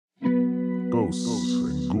ghosts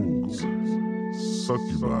and ghouls,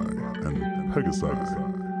 succubi and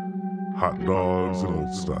pegasi, hot dogs and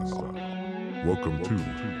old style. Welcome to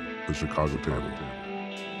the Chicago Table.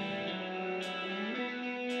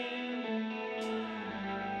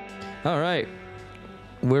 All right,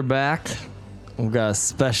 we're back. We've got a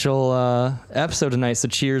special episode tonight, so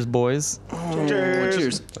cheers, boys. Cheers.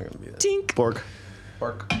 Cheers. Not gonna be that. Tink. Bark.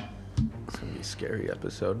 It's gonna be a scary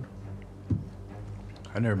episode.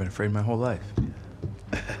 I've never been afraid my whole life.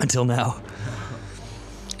 Until now.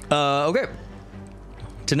 Okay.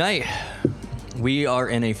 Tonight, we are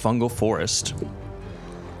in a fungal forest.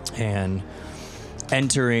 And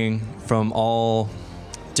entering from all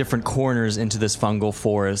different corners into this fungal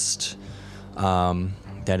forest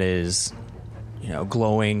that is,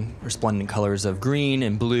 glowing, resplendent colors of green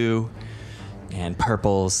and blue and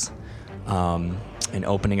purples, and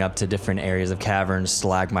opening up to different areas of caverns,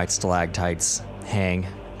 stalagmites, stalactites, hang.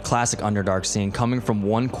 Classic Underdark scene coming from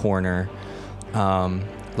one corner.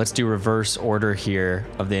 Let's do reverse order here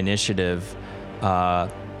of the initiative.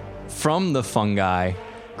 From the fungi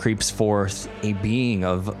creeps forth a being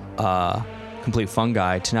of complete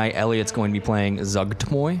fungi. Tonight, Elliot's going to be playing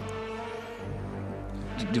Zugtmoy.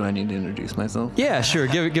 Do I need to introduce myself? Yeah, sure.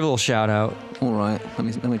 Give a little shout out. All right,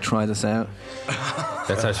 let me try this out.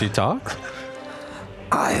 That's how she talks?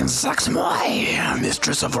 I am Zugtmoy,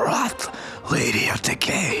 mistress of wrath, lady of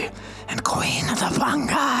decay, and queen of the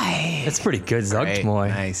fungi. That's pretty good, Zugtmoy.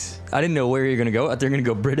 Nice. I didn't know where you're gonna go. I thought you were gonna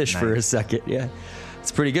go British for a second. Yeah,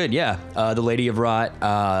 it's pretty good. Yeah, the Lady of Rot.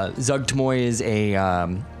 Zugtmoy is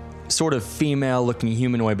a sort of female-looking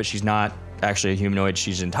humanoid, but she's not actually a humanoid.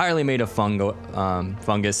 She's entirely made of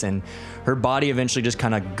fungus, and her body eventually just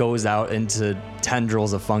kind of goes out into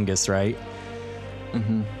tendrils of fungus, right?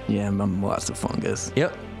 Mm-hmm. Yeah, I'm lots of fungus.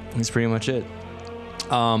 Yep, that's pretty much it.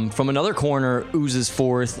 From another corner oozes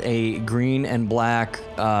forth a green and black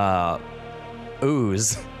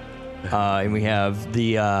ooze. And we have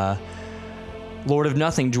the Lord of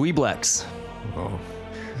Nothing, Dweeblex. Oh,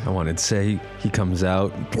 I wanted to say he comes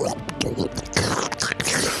out.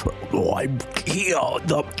 I'm here,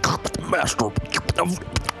 the master of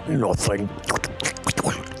nothing.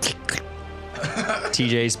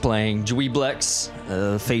 TJ's playing Dweeblex,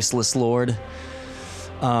 the faceless lord.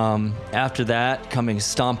 After that, coming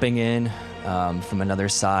stomping in from another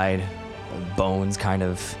side, bones kind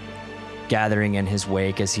of gathering in his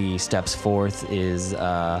wake as he steps forth, is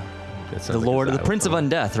the Lord of the Prince of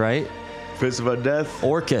Undeath, right? Prince of Undeath.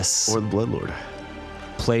 Orcus, Or the Bloodlord.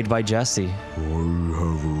 played by Jesse. I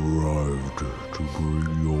have arrived to bring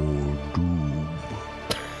your doom.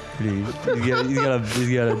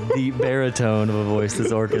 He's got a deep baritone of a voice,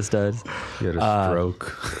 this Orcus does. He had a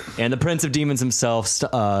stroke. And the Prince of Demons himself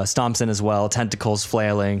stomps in as well, tentacles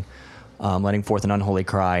flailing, letting forth an unholy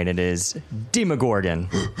cry, and it is Demogorgon.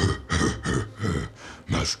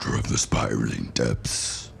 Master of the spiraling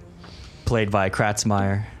depths. Played by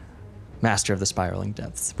Kratzmeyer, Master of the Spiraling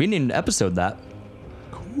Depths. We need an episode that.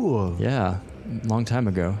 Cool. Yeah, long time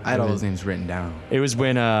ago. I had all those names written down. It was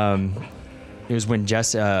when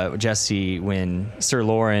Jesse, when Sir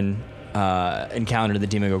Lauren encountered the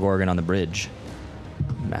Demogorgon on the bridge.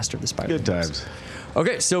 Master of the Spiraling Good Depths. times.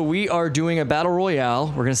 Okay, so we are doing a battle royale.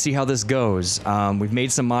 We're going to see how this goes. We've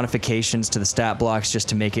made some modifications to the stat blocks just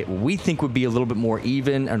to make it what we think would be a little bit more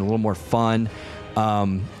even and a little more fun.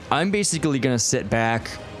 I'm basically going to sit back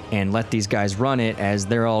and let these guys run it, as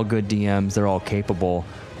they're all good DMs. They're all capable,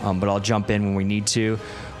 but I'll jump in when we need to.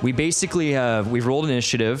 We basically we've rolled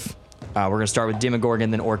initiative. We're going to start with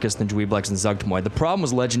Demogorgon, then Orcus, then Dweeblex, and Zugtmoy. The problem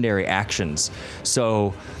was legendary actions.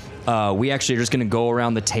 So we actually are just going to go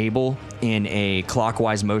around the table in a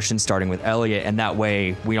clockwise motion, starting with Elliot, and that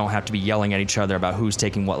way we don't have to be yelling at each other about who's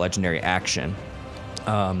taking what legendary action.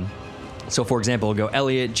 So, for example, we'll go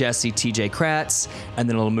Elliot, Jesse, TJ, Kratz, and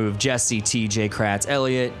then it'll move Jesse, TJ, Kratz,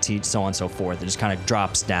 Elliot, so on and so forth. It just kind of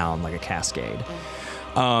drops down like a cascade.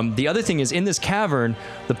 The other thing is, in this cavern,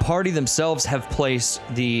 the party themselves have placed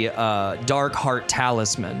the Dark Heart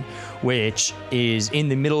Talisman, which is in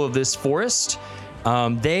the middle of this forest.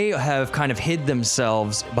 They have kind of hid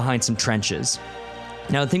themselves behind some trenches.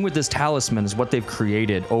 Now, the thing with this talisman is what they've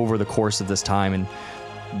created over the course of this time, and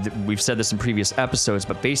we've said this in previous episodes,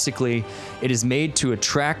 but basically it is made to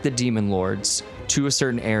attract the demon lords to a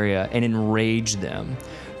certain area and enrage them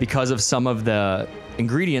because of some of the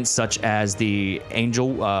ingredients, such as the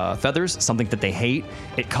angel feathers, something that they hate.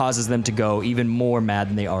 It causes them to go even more mad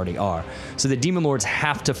than they already are. So the demon lords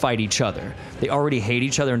have to fight each other. They already hate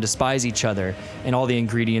each other and despise each other, and all the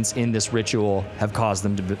ingredients in this ritual have caused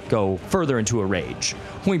them to go further into a rage.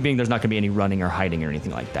 Point being, there's not going to be any running or hiding or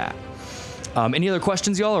anything like that. Any other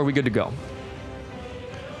questions, y'all, or are we good to go?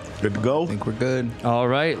 Good to go. I think we're good. All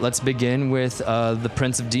right, let's begin with the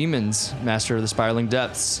Prince of Demons, Master of the Spiraling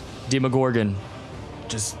Depths, Demogorgon.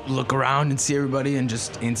 Just look around and see everybody and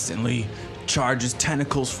just instantly charge his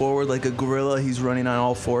tentacles forward like a gorilla. He's running on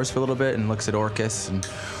all fours for a little bit and looks at Orcus and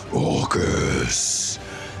Orcus.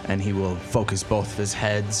 And he will focus both of his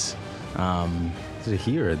heads. Is it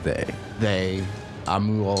he or they? They,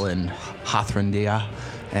 Amul and Hathrandia.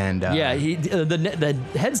 And Yeah, the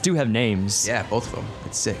heads do have names. yeah, both of them.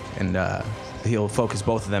 It's sick. And he'll focus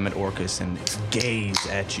both of them at Orcus and gaze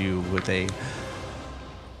at you with a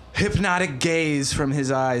hypnotic gaze from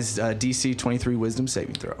his eyes. DC 23 Wisdom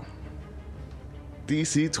saving throw.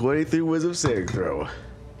 DC 23 Wisdom saving throw.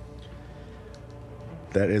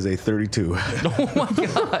 That is a 32.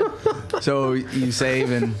 So you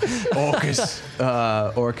save and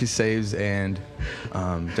Orcus saves and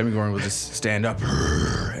Demogorgon will just stand up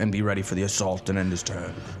and be ready for the assault and end his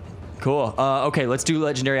turn. Cool. Okay, let's do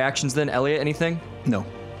legendary actions then. Elliot, anything? No.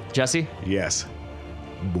 Jesse? Yes.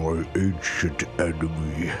 My ancient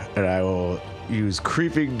enemy. And I will use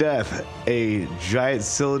Creeping Death. A giant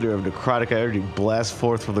cylinder of necrotic energy blasts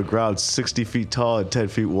forth from the ground 60 feet tall and 10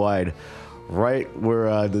 feet wide. Right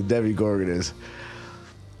where the Demogorgon is.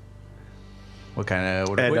 What kind of...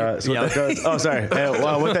 What that does... Oh, sorry.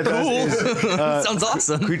 What that does is... Sounds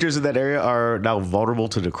awesome. Creatures in that area are now vulnerable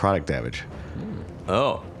to necrotic damage.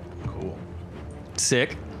 Oh. Cool.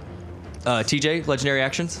 Sick. TJ, legendary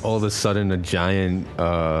actions? All of a sudden, a giant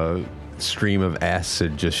stream of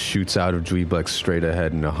acid just shoots out of Dweeblex straight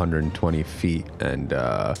ahead in 120 feet, and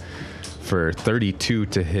for 32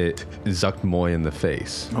 to hit Zuckmoy in the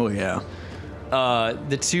face. Oh, yeah.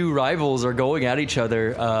 The two rivals are going at each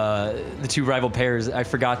other. The two rival pairs. I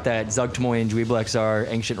forgot that Zuggtmoy and Dweeblex are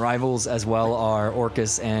ancient rivals, as well are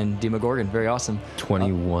Orcus and Demogorgon. Very awesome.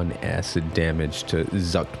 21 acid damage to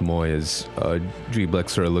Zuckmoy as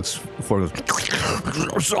Dweeblex sort of looks forward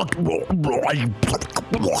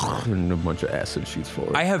and a bunch of acid shoots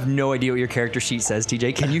forward. I have no idea what your character sheet says,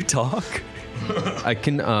 TJ. Can you talk? I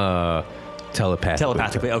can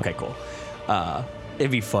telepathically. Okay, cool. It'd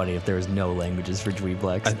be funny if there was no languages for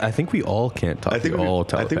Dweeblex. I think we all can't talk. I think we all we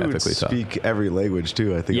telepathically would talk. speak every language,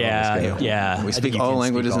 too. I think. Yeah. We I speak think you all can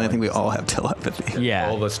languages, speak and I think we languages. all have telepathy. Yeah.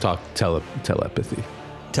 All of us talk telepathy.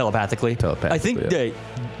 Telepathically. I think yeah.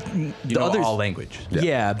 the others. all language.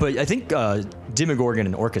 Yeah, but I think Demogorgon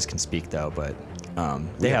and Orcus can speak though, but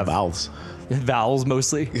they have mouths. vowels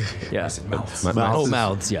mostly. Yeah. Mouths. Oh,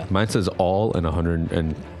 mouths. Yeah. Mine says all and 100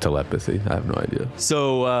 and telepathy. I have no idea.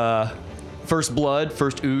 So first blood,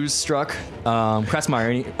 first ooze struck.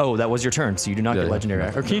 Kratzmeyer. That was your turn, so you do not get Yeah. legendary.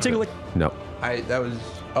 Or can you take a No. That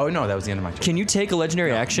was the end of my turn. Can you take a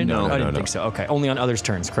legendary action? No, I didn't no. think so. Okay, only on others'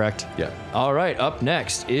 turns, correct? Yeah. All right. Up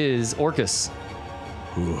next is Orcus.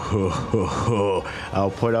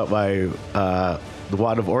 I'll point out my the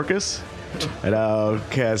wand of Orcus, and I'll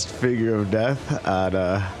cast Figure of Death on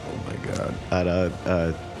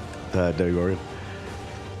Demogorgon,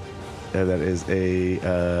 and that is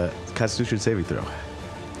a Constitution saving throw.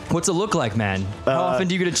 What's it look like, man? How often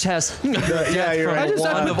do you get a chest? Yeah, you're right. I just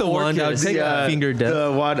Wand put of the wand out. Orcus. Take finger death.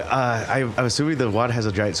 The wand. I'm assuming the wand has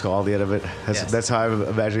a giant skull on the end of it. That's how I'm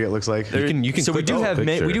imagining it looks like. You can So we click do the have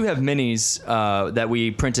picture. we do have minis that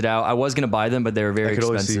we printed out. I was gonna buy them, but they were very I could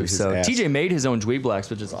only see expensive. his So ass. TJ made his own Dweeblex,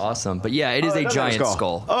 which is awesome. But yeah, it is a Another giant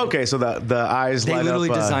skull. Okay, so the eyes They line literally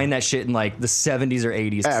up. designed that shit in like the 70s or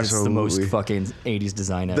 80s. 'Cause it's the most Absolutely. fucking 80s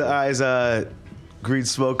design ever. The eyes. Green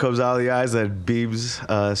smoke comes out of the eyes that beams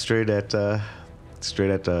straight at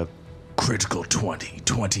Critical 20,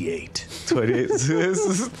 28. 28.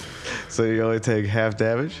 So you only take half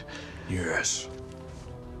damage. Yes.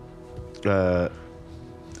 There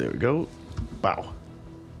we go. Wow.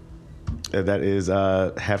 And that is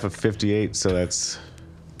half of 58, so that's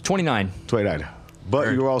 29. 29.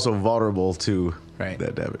 But you're also vulnerable to Right.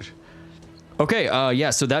 that damage. Okay,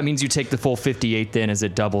 yeah, so that means you take the full 58 then as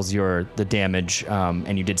it doubles the damage,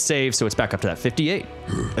 and you did save, so it's back up to that 58.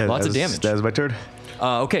 And Lots of that's- damage. That is my turn.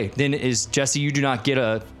 Okay, then is Jesse, you do not get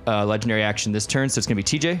a legendary action this turn, so it's going to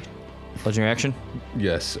be TJ. Legendary action.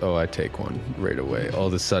 Yes. Oh, I take one right away. All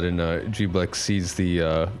of a sudden, Dweeblex sees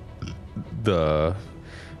the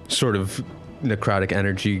sort of necrotic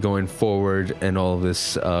energy going forward and all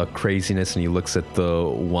this craziness, and he looks at the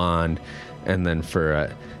wand, and then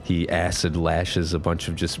he acid lashes a bunch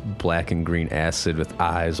of just black and green acid with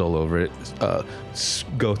eyes all over it,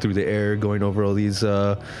 go through the air, going over all these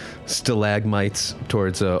stalagmites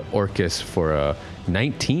towards Orcus for a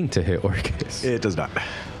 19 to hit Orcus. It does not.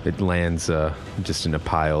 it lands just in a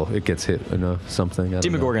pile. It gets hit in something. I don't know.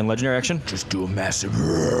 Demogorgon, legendary action. Just do a massive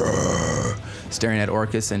staring at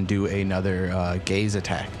Orcus and do another gaze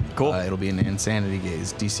attack. Cool. It'll be an insanity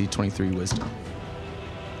gaze. DC 23 wisdom.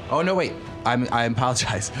 Oh no, wait. I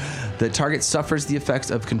apologize. The target suffers the effects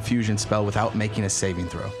of confusion spell without making a saving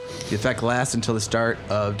throw. The effect lasts until the start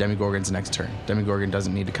of Demogorgon's next turn. Demogorgon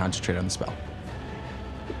doesn't need to concentrate on the spell.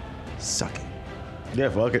 Suck it. Yeah,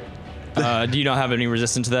 fuck it. Do you not have any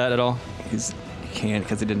resistance to that at all? He can't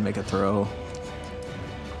because he didn't make a throw.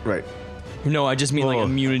 Right. No, I just mean like Whoa.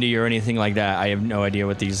 immunity or anything like that. I have no idea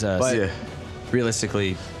what these. But Yeah.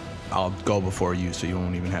 realistically, I'll go before you, so you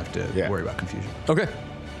won't even have to Yeah. worry about confusion. Okay.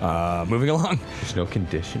 Moving along. There's no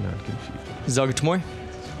condition on confusion. Zalgatomoy?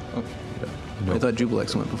 I thought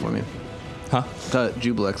Jubilex went before me. Huh? I thought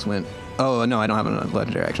Jubilex went. Oh no, I don't have a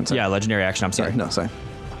legendary action. Sorry. Yeah, legendary action. I'm sorry. No, sorry.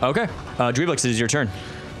 Okay. Dweeblex, it is your turn.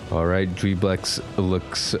 All right, Dweeblex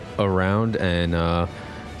looks around and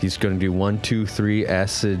he's going to do 1, 2, 3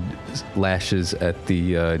 acid lashes at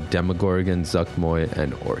the Demogorgon, Zuckmoy,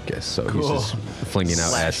 and Orcus. So he's just flinging out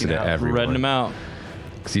Slashing acid out. at everyone. Redding them out.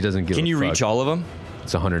 Because he doesn't give Can a you fuck. reach all of them?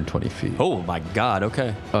 It's 120 feet. Oh my god,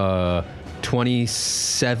 okay.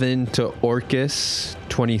 27 to Orcus,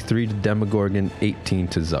 23 to Demogorgon, 18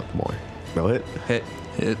 to Zuckmoy. No hit.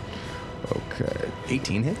 Hit. Okay.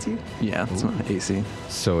 18 hits you? Yeah, it's not AC.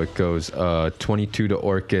 So it goes 22 to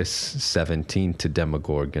Orcus, 17 to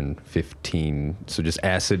Demogorgon, 15. So just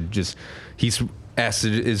acid,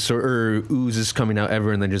 acid is oozes coming out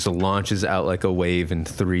ever, and then just launches out like a wave, and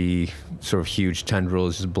 3 sort of huge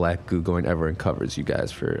tendrils, just black goo going ever, and covers you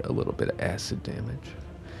guys for a little bit of acid damage.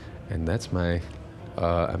 And that's my.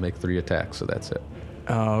 I make 3 attacks, so that's it.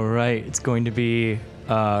 All right. It's going to be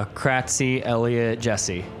Kratzy, Elliot,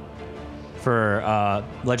 Jesse for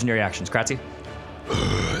legendary actions. Kratzy?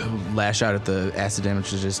 Lash out at the acid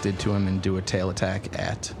damage I just did to him and do a tail attack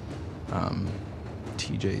at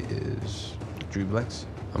TJ is Dweeblex.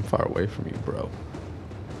 I'm far away from you, bro.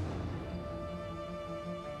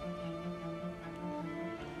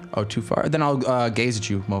 Oh, too far? Then I'll gaze at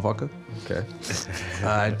you, motherfucker. Okay.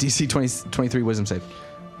 DC 23 wisdom save.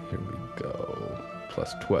 Here we go.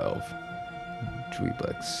 Plus 12.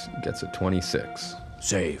 Dweeblex gets a 26.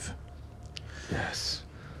 Save. Yes.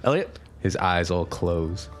 Elliot? His eyes all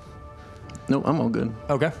close. Nope, I'm all good.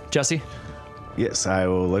 Okay. Jesse? Yes, I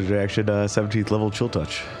will legendary action 17th level chill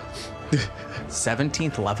touch.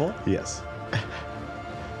 17th level? Yes.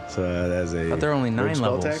 So that's a. Thought there are only 9 range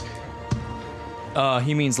spell levels.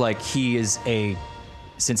 He means like he is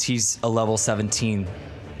since he's a level 17,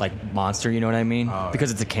 like monster, you know what I mean?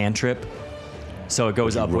 Because it's a cantrip. So it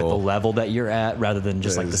goes up with the roll? level that you're at rather than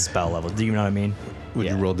just like the Yes. spell level. Do you know what I mean? Would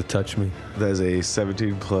Yeah. you roll to touch me? That is a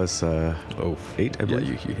 17 plus 8, I Yeah,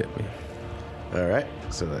 believe. you hit me. All right,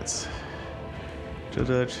 so that's chill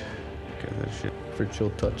touch. Got that shit. For chill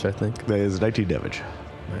touch, I think. That is 19 damage.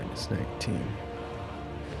 Minus 19.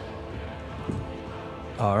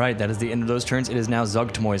 All right. That is the end of those turns. It is now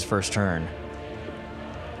Zugtomoy's first turn.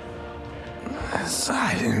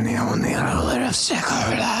 I didn't know the ruler of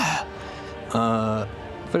Sekola.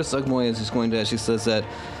 First, Zuckmoy is just going to, as she says that,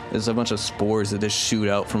 there's a bunch of spores that just shoot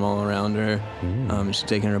out from all around her. She's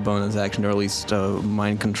taking her bonus action to release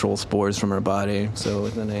mind control spores from her body. So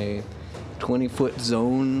within a 20-foot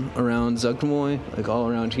zone around Zuckmoy, like all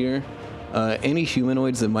around here, any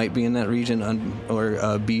humanoids that might be in that region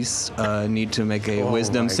or beasts need to make a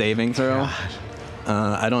wisdom saving throw.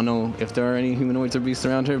 I don't know if there are any humanoids or beasts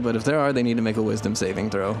around her, but if there are, they need to make a wisdom saving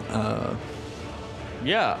throw.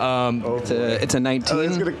 Yeah. It's a 19. Oh,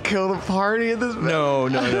 it's gonna kill the party in this. No.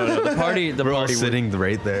 The party. The We're all party. sitting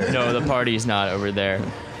right there. No, the party's not over there.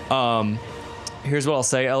 Here's what I'll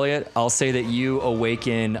say, Elliot. I'll say that you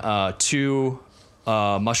awaken 2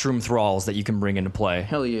 mushroom thralls that you can bring into play.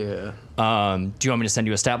 Hell yeah. Do you want me to send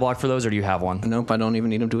you a stat block for those, or do you have one? Nope, I don't even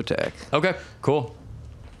need them to attack. Okay, cool.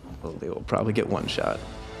 Well, they will probably get one shot.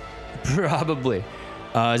 Probably.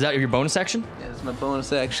 Is that your bonus action? Yeah, it's my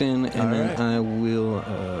bonus action, and then I will.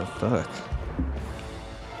 Fuck.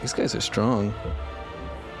 These guys are strong.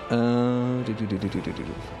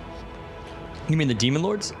 You mean the demon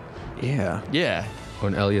lords? Yeah. Yeah.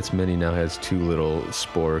 When Elliot's mini now has 2 little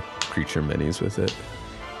spore creature minis with it.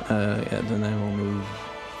 Yeah, then I will move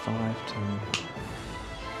 5, 10.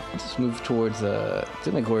 I'll just move towards.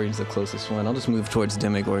 Demogorgon's the closest one. I'll just move towards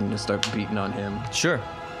Demogorgon and start beating on him. Sure.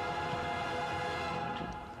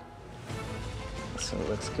 So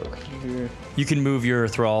let's go here. You can move your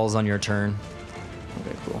thralls on your turn.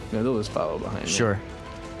 Okay, cool. Yeah, they'll just follow behind me. Sure.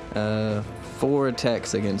 4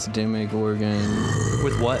 attacks against Demogorgon.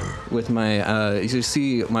 With what? With my, you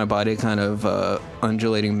see my body kind of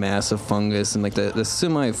undulating mass of fungus and like the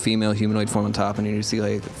semi-female humanoid form on top, and you see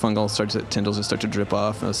like fungal tendrils just start to drip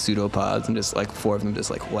off, pseudopods, and just like 4 of them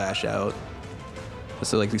just like lash out.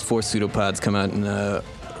 So like these 4 pseudopods come out and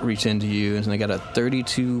reach into you, and I got a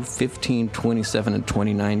 32, 15, 27, and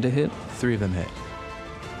 29 to hit. 3 of them hit.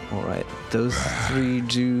 All right, those 3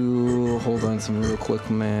 do, hold on, some real quick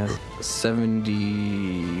math,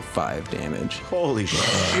 75 damage. Holy shit.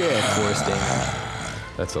 Force damage.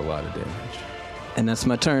 That's a lot of damage. And that's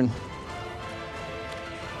my turn.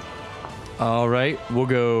 All right, we'll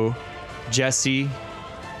go Jesse,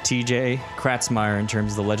 TJ, Kratzmeyer in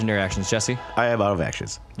terms of the legendary actions. Jesse, I am out of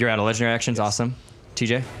actions. you're out of legendary actions. Awesome.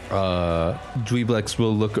 TJ? Dweeblex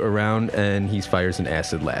will look around and he fires an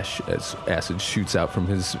acid lash as acid shoots out from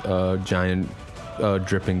his giant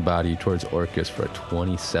dripping body towards Orcus for a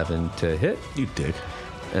 27 to hit. You dick.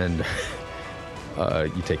 And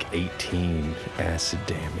you take 18 acid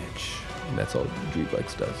damage. And that's all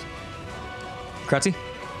Dweeblex does. Kratzy?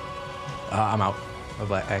 I'm out of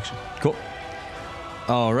that action. Cool.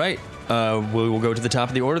 All right. We will go to the top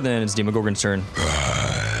of the order then. It's Demogorgon's turn.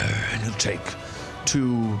 And he'll take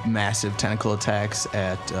 2 massive tentacle attacks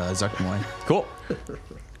at Zuckmoy. Cool.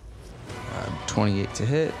 28 to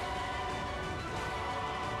hit.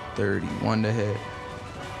 31 to hit.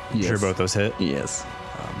 Yes. Sure both those hit. Yes.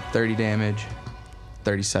 30 damage.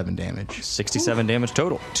 37 damage. 67 damage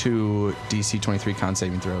total. 2 DC 23 con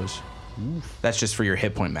saving throws. That's just for your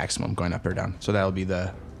hit point maximum going up or down. So that'll be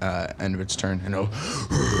the end of its turn. And it'll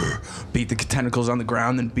beat the tentacles on the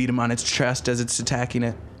ground, then beat him on its chest as it's attacking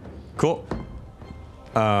it. Cool.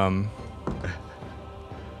 Did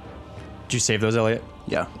you save those, Elliot?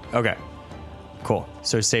 Yeah. Okay. Cool.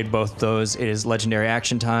 So saved both those. It is legendary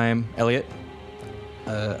action time. Elliot?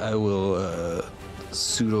 I will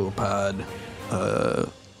pseudopod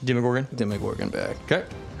Demogorgon? Demogorgon back. Okay.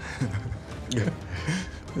 This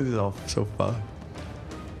is all so fun.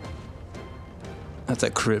 That's a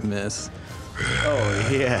crit miss. Oh,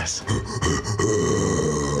 yes.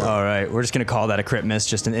 All right. We're just going to call that a crit miss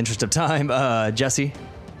just in the interest of time. Jesse?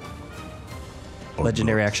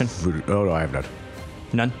 Legendary action? Oh, no, I have none.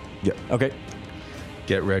 None? Yep. Okay.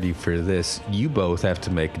 Get ready for this. You both have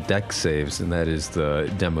to make dex saves, and that is the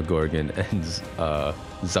Demogorgon and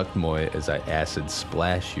Zuckmoy as I acid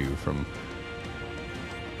splash you from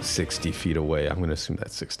 60 feet away. I'm going to assume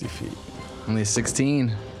that's 60 feet. Only a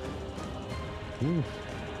 16.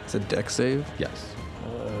 It's a dex save. Yes.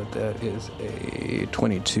 That is a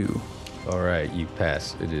 22. All right, you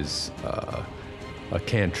pass. It is a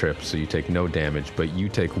cantrip, so you take no damage, but you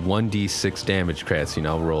take 1d6 damage, Kratzy, and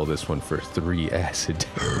I'll roll this one for 3 acid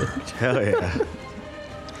damage. Hell yeah.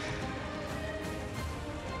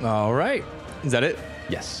 All right. Is that it?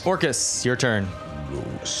 Yes. Orcus, your turn. No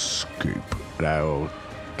escape. And I will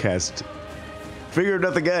cast Finger of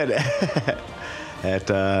Death again at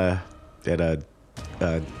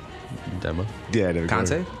Demo. yeah, there we Con go.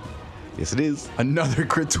 save? Yes, it is. Another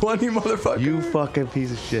crit 20, motherfucker. You fucking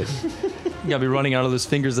piece of shit. You gotta be running out of those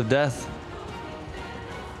fingers of death.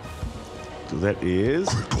 So that is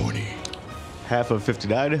 20. half of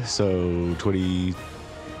 59, so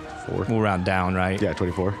 24. We'll round down, right? Yeah,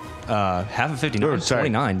 24. Half of 59. Oh, sorry.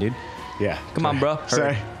 29, dude. Yeah. Come on, bro.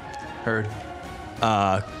 Sorry. Heard.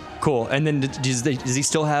 Cool. And then does he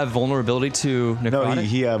still have vulnerability to No, necrotic?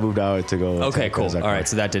 he moved out to go. Okay, attack cool. Zuckmoy. All right,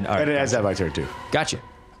 so that did. All right, And it has that my turn too. Gotcha.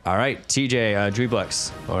 All right, TJ,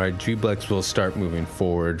 Dweeblex. All right, Dweeblex will start moving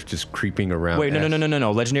forward, just creeping around. Wait,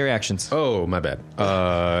 no. Legendary actions. Oh, my bad.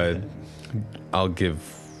 I'll give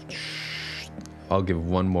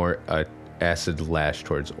one more acid lash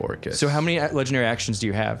towards Orcus. So how many legendary actions do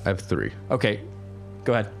you have? I have 3. Okay,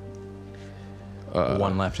 go ahead.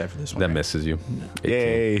 1 left after this one. That right? misses you. 18.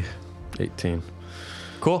 Yay. 18.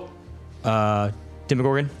 Cool.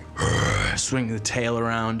 Demogorgon. Swing the tail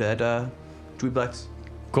around at Dweeblex.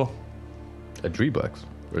 Cool. A Dweeblex.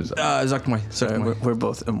 Where's that? Zuckmoy. Sorry, we're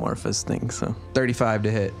both amorphous things, so. 35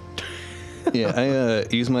 to hit. Yeah, I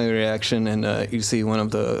use my reaction, and you see one of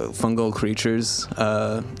the fungal creatures.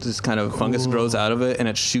 This kind of fungus grows out of it, and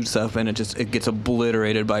it shoots up, and it gets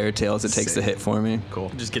obliterated by your tail as it takes the hit for me. Cool.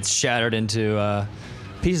 It just gets shattered into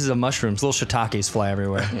pieces of mushrooms. Little shiitakes fly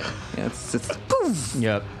everywhere. Yeah, it's poof.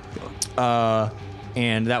 Yep.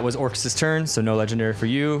 And that was Orcus' turn, so no legendary for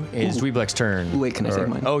you. It is Dweeblex's turn. Wait, can I take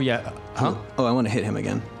mine? Oh, yeah. Huh? Oh, I want to hit him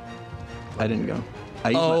again. I didn't go.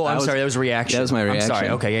 I'm sorry. That was a reaction. That was my reaction. I'm sorry.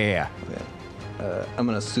 Okay, yeah. I'm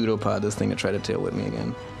gonna pseudopod this thing to try to tail whip me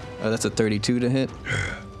again. That's a 32 to hit.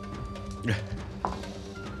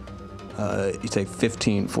 You take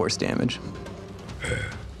 15 force damage.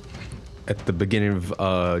 At the beginning of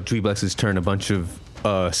Dweeblex's turn, a bunch of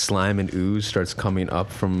slime and ooze starts coming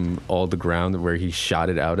up from all the ground where he shot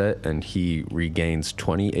it out at, and he regains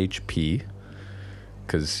 20 HP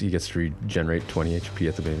because he gets to regenerate 20 HP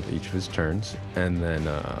at the beginning of each of his turns. And then,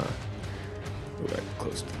 right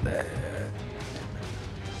close to that.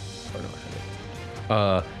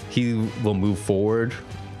 He will move forward,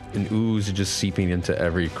 and ooze just seeping into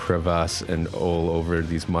every crevasse and all over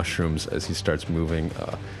these mushrooms as he starts moving.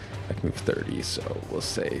 I can move 30, so we'll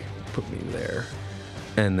say put me there.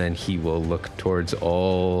 And then he will look towards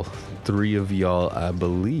all three of y'all, I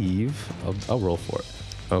believe. I'll roll for it.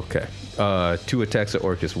 Okay. 2 attacks at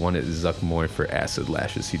Orcus, 1 at Zuckmoy for acid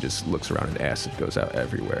lashes. He just looks around and acid goes out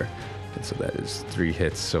everywhere. And so that is 3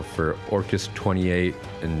 hits. So for Orcus, 28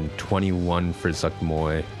 and 21 for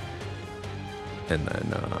Zuckmoy. And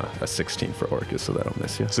then a 16 for Orcus, so that'll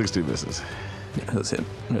miss you. 16 misses. Yeah, that's hit.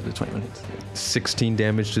 No, the 21 hits. 16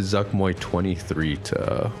 damage to Zuckmoy, 23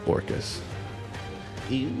 to Orcus.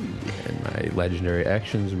 And my legendary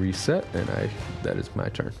actions reset, and that is my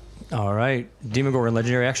turn. All right. Demogorgon,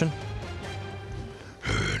 legendary action?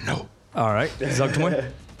 No. All right.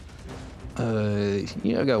 Zuckmoy?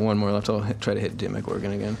 Yeah, I got one more left. I'll try to hit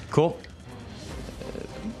Demogorgon again. Cool.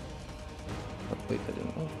 Wait, I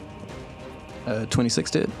didn't.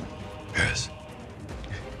 26 did. Yes.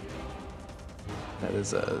 That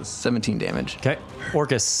is 17 damage. Okay.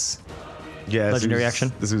 Orcus. Yeah, Legendary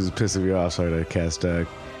action. This was pissing me off, so I'm going to cast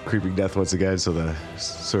Creeping Death once again, so the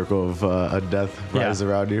circle of undeath rises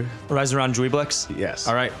around you. Rise around Dweeblex? Yes.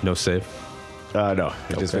 All right. No save. No,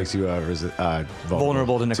 it just makes you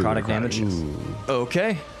Vulnerable to necrotic damage.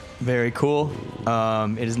 Okay. Very cool.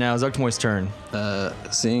 It is now Zuckmoy's turn.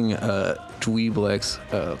 Seeing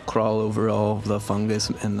Dweeblex crawl over all of the fungus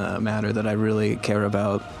and the matter that I really care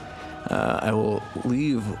about, I will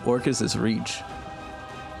leave Orcus's reach.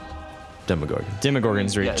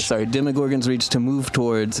 Demogorgon's reach. Yeah, sorry, Demogorgon's reach to move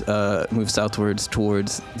southwards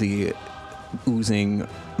towards the oozing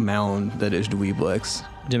mound that is Dweeblex.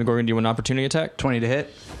 Demogorgon, do you want an opportunity attack? 20 to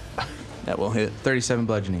hit. That will hit. 37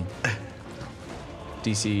 bludgeoning.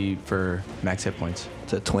 DC for max hit points.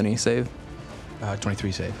 It's a 20 save.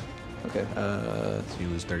 23 save. Okay. So you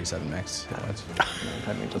lose 37 max hit points.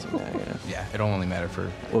 I mean, it doesn't matter. Yeah. Yeah, it'll only matter for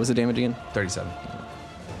What was the damage again? 37.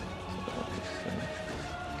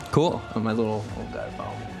 Cool. Oh, my little old guy follow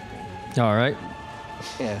me. All right.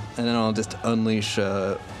 Yeah, and then I'll just unleash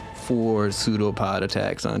 4 pseudopod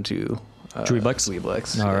attacks onto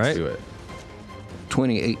Dweeblex. All Let's right. do it.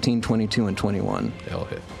 20, 18, 22, and 21. They'll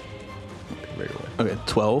hit. Right away. Okay,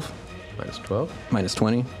 12, Minus 12, minus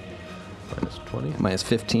 20, minus 20. minus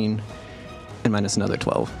 15, and minus another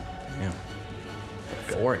 12. Yeah.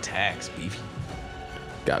 4 attacks, beefy.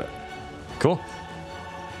 Got it. Cool.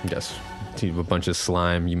 Yes. You have a bunch of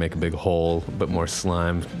slime. You make a big hole, but more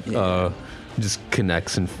slime just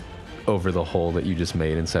connects over the hole that you just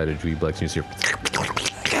made inside of Dweeblex. And you just hear,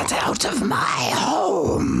 Get out of my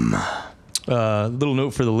home. Little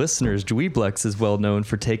note for the listeners: Dweeblex is well known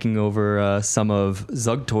for taking over some of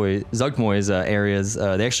Zuckmoy's areas.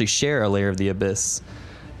 They actually share a layer of the abyss,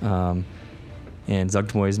 and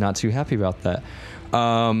Zuckmoy is not too happy about that.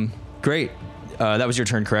 Great. That was your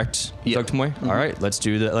turn, correct, Yeah. Zuckmoy? All right, let's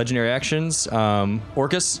do the legendary actions.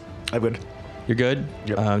 Orcus, I'm good. you're good.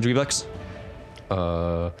 Yep. Dweeblex.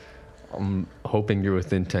 I'm hoping you're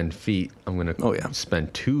within 10 feet. I'm going to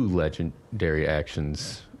spend 2 legendary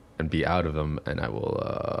actions and be out of them, and I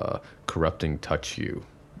will Corrupting Touch you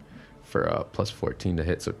for plus 14 to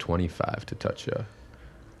hit, so 25 to touch you.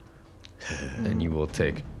 And you will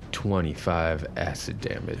take 25 acid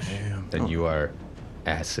damage. And you are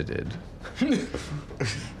acided.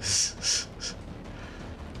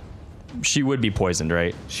 She would be poisoned,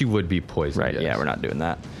 right? She would be poisoned. Right. yes. Yeah, we're not doing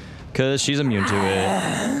that because she's immune to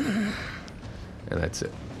it. And that's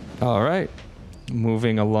it. All right.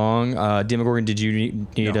 Moving along. Demogorgon, did you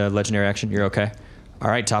need a legendary action? You're okay. All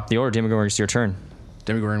right, top of the order. Demogorgon, it's your turn.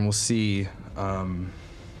 Demogorgon will see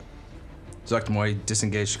Zuckmoy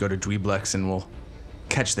disengage to go to Dweeblex and will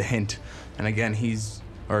catch the hint. And again,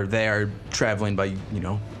 they are traveling by,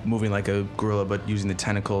 moving like a gorilla, but using the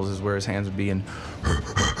tentacles is where his hands would be, and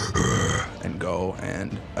go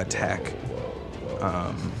and attack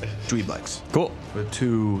Dweeblex Cool. with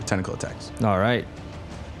 2 tentacle attacks. All right.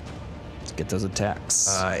 Let's get those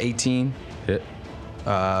attacks. 18, Hit.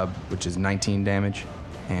 which is 19 damage,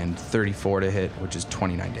 and 34 to hit, which is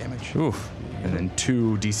 29 damage. Oof. And then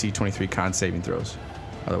 2 DC 23 con saving throws.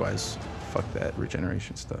 Otherwise, fuck that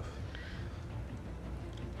regeneration stuff.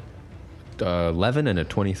 11 and a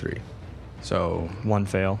 23. So, One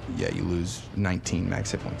fail. yeah, you lose 19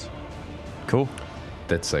 max hit points. Cool.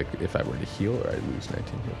 that's like if I were to heal or I lose 19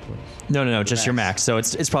 hit points. No, just your max. So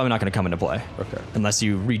it's probably not going to come into play. Okay. Unless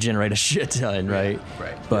you regenerate a shit ton, right?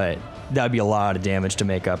 right. But that would be a lot of damage to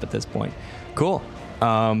make up at this point. Cool.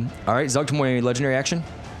 All right, Zugtmoy, legendary action.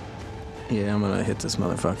 Yeah, I'm gonna hit this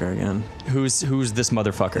motherfucker again. Who's this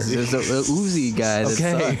motherfucker? There's the Uzi guy that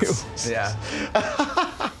Okay. sucks. Yeah.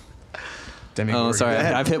 Oh, sorry,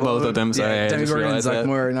 I've hit both of them. Sorry, I just Demigorgon and realized that.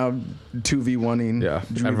 Zuckmore are now 2v1ing. Yeah,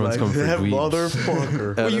 Druid everyone's Black. coming for That dweebs.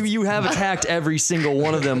 motherfucker. Well, you have attacked every single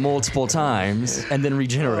one of them multiple times and then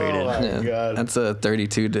regenerated. Oh, God. That's a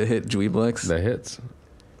 32 to hit Dweeblex. That hits.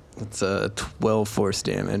 That's a 12 force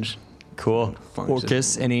damage. Cool. Function.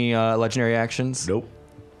 Orcus, any legendary actions? Nope.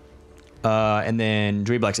 And then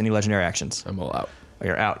Dweeblex, any legendary actions? I'm all out. Oh,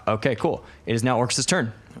 you're out. Okay, cool. It is now Orcus'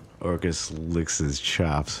 turn. Orcus licks his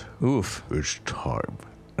chops. Oof. It's time.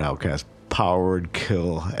 Now cast Powered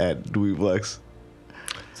Kill at Dweeblex.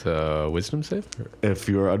 It's a wisdom save? If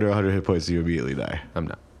you're under 100 hit points, you immediately die. I'm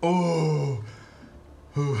not.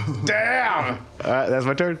 Damn! That's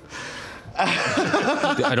my turn.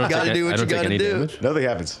 I don't Gotta take, do what I don't you take gotta any do. damage. Nothing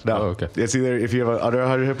happens. No. Oh, okay. It's either if you have under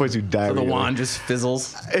 100 hit points, you die. The immediately. wand just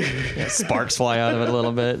fizzles. Sparks fly out of it a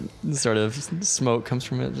little bit. Sort of smoke comes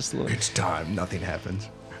from it just a little. It's time. Nothing happens.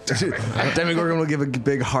 Demigorgon will give a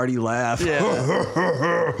big hearty laugh. Yeah.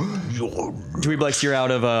 Dweeblex, you're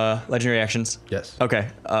out of legendary actions. Yes. Okay.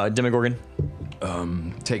 Demogorgon.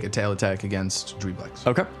 Take a tail attack against Druidblex.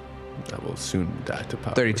 Okay. I will soon die to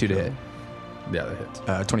power. 32 to kill. hit. Yeah, that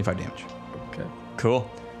hits. 25 damage. Okay. Cool.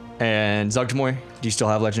 And Zugtmoy, do you still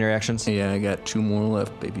have legendary actions? Yeah, I got 2 more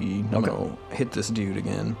left, baby. I'm gonna hit this dude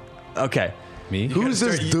again. Okay. Me? Who's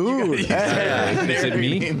this dude? Is it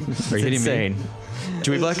me? Are you It's hitting insane.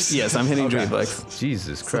 Dweeblex? Yes, I'm hitting Dweeblex. me?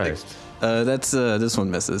 Jesus Christ. That's this one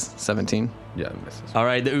misses. 17. Yeah, it misses. All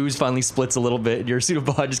right, the ooze finally splits a little bit. Your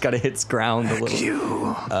pseudopod just kind of hits ground a little.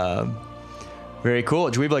 You. Very cool.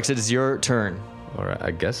 Dweeblex, it is your turn. All right,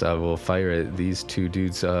 I guess I will fire at these two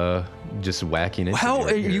dudes just whacking into How me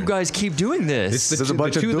right you here. guys keep doing It's this? the There's a two,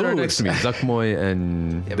 bunch the of two that are dudes. next to me, Zuckmoy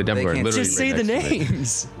and the but they Demogorgon. can't- Literally Just say right the next to me.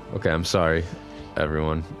 names. Okay, I'm sorry,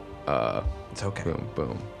 everyone. It's okay. Boom,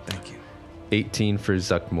 boom. Thank you. 18 for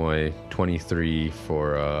Zuckmoy, 23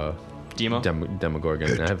 for Demo?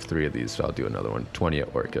 Demogorgon. And I have 3 of these, so I'll do another one. 20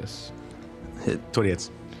 at Orcus. 20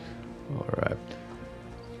 hits. All right.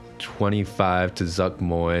 25 to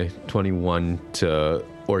Zuckmoy, 21 to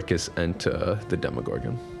Orcus and to the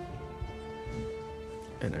Demogorgon.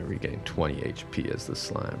 And I regain 20 HP as the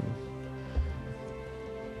slime.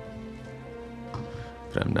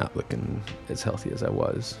 But I'm not looking as healthy as I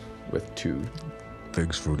was with 2.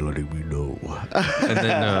 Thanks for letting me know. And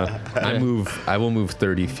then I will move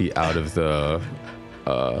 30 feet out of the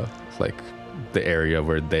the area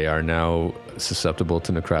where they are now susceptible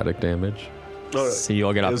to necrotic damage. So you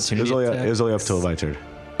all get It was, opportunity only, attacks? it was only up till my turn.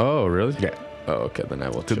 Oh, really? Yeah. Oh, okay. Then I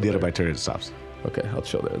will To chill the end of there. my turn, it stops. Okay, I'll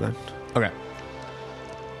chill there then. Okay.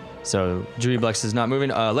 So Dweeblex is not moving.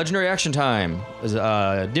 Legendary action time. Is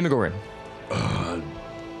Demogorgon.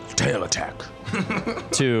 Tail attack.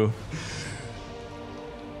 2.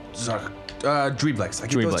 Dweeblex. I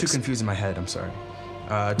get those two Dweeblex. confused in my head. I'm sorry.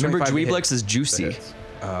 Remember, 25 to hit. Dweeblex is juicy.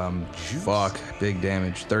 Fuck. Big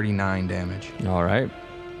damage. 39 damage. All right.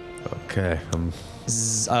 Okay.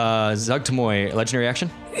 Zugtmoy, legendary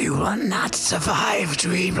action. You will not survive,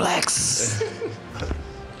 Dweeblex.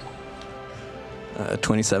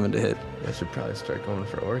 27 to hit. I should probably start going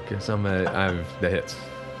for Orcus. I've the hits.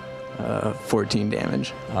 14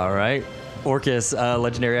 damage. All right. Orcus,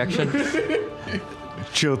 legendary action.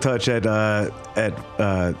 Chill touch at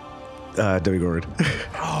Demigorgon.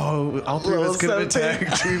 Oh, all three of us could have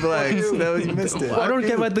attacked Dweeblex. No, you missed it. I don't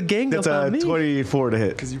get why the gang That's up on me. 24 to hit.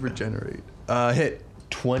 Because you regenerate. Hit.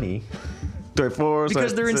 20. 24. so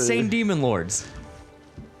Because they're it's, insane demon lords.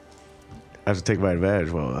 I have to take my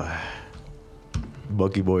advantage. Well,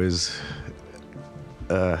 Monkey Boys,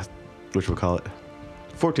 which we'll call it,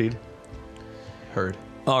 14. Heard.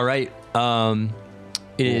 All right.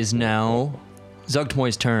 It is now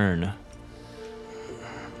Zugtmoy's turn.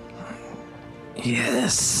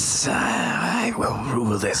 Yes, I will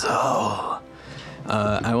rule this all.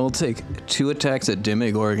 I will take 2 attacks at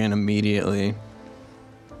Demogorgon immediately.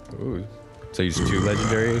 Ooh. So use 2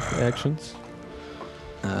 legendary actions?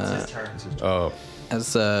 Oh.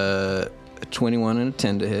 That's a 21 and a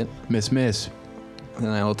 10 to hit. Miss. And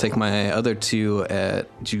I will take my other 2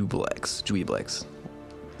 at Dweeblex.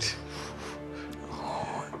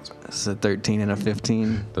 That's a 13 and a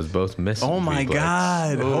 15. Those both miss. Oh my Dweeblex.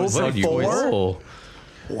 god. Oh, Hope what you four? roll?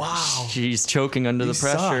 Wow. She's choking under the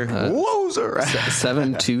pressure. Loser.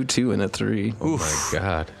 7, 2, 2, and a 3. Oh my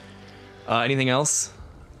god. Anything else?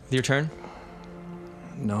 Your turn.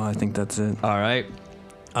 No, I think that's it. All right.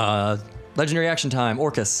 Legendary action time.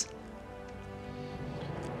 Orcus.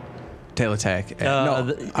 Tail attack.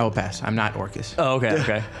 No, I will pass. I'm not Orcus. Oh,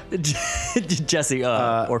 okay. Jesse.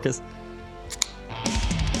 Orcus.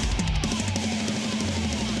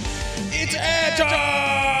 It's ad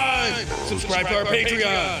time! Subscribe to our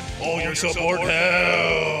Patreon. All your support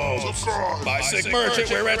helps. Buy sick merch at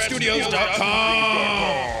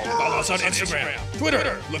WhereAtStudios.com. Follow us on Instagram,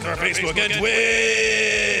 Twitter, look at our Facebook and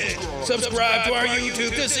Twitch. Subscribe to our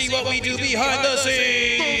YouTube to see what we do behind the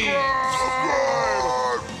scenes.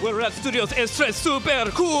 Where Rat Studios is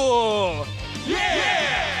super cool!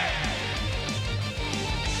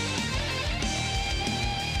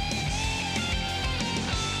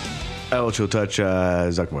 Eldritch will touch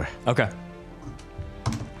Zuckboy. Okay.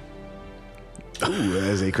 Ooh,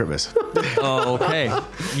 as a crit miss. Oh, okay.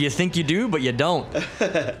 You think you do, but you don't.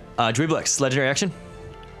 Dweeblex, legendary action.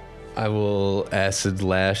 I will acid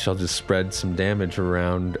lash. I'll just spread some damage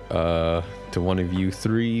around to one of you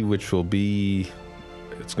three, which will be.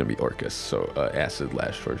 It's going to be Orcus. So acid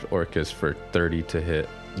lash towards Orcus for 30 to hit.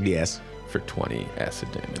 Yes. For 20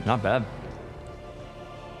 acid damage. Not bad.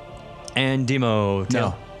 And Demo.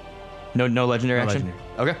 No. No legendary action?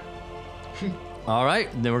 Okay. All right.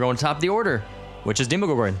 Then we're going top of the order, which is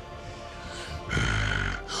Demogorgon.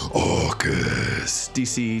 Orcus.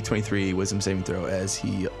 DC 23 wisdom saving throw as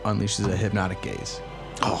he unleashes a hypnotic gaze.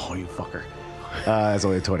 Oh, you fucker. That's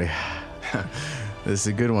only 20. This is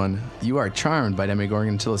a good one. You are charmed by Demogorgon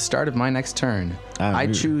until the start of my next turn. I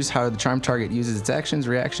choose how the charmed target uses its actions,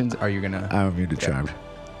 reactions. Are you gonna? I'm immune to charmed.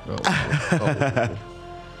 Oh,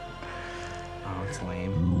 it's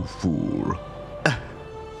lame. You fool. A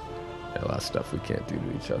lot of stuff we can't do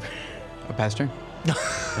to each other. A pass turn?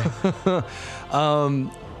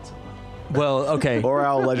 Well, okay. Or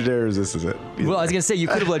our legendary resistance it. Well, I was gonna say you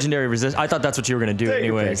could have legendary resist. I thought that's what you were gonna do, Take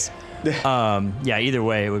your anyways. Yeah. Either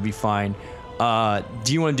way, it would be fine.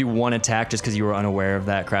 Do you want to do one attack just because you were unaware of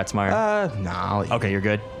that, Kratzmeyer? Nah. Okay, you're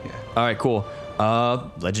good. Yeah. All right, cool.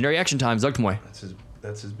 Legendary action time, Zugtmoy.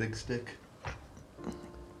 That's his big stick.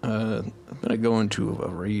 I'm gonna go into a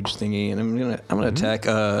rage thingy, and I'm gonna attack.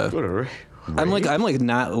 Whatever. I'm not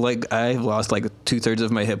I've lost like 2/3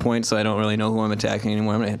 of my hit points, so I don't really know who I'm attacking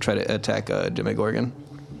anymore. I'm gonna try to attack Demogorgon.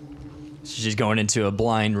 She's going into a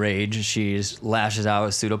blind rage. She lashes out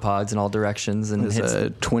with pseudopods in all directions and It's hits.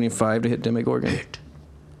 25 to hit Demogorgon.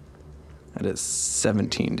 That is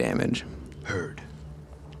 17 damage. Heard.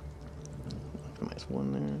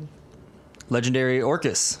 -1 there. Legendary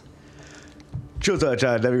Orcus. Chill touch,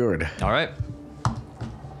 Demogorgon. All right.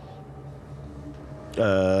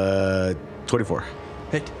 24.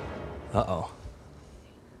 Hit. Uh-oh.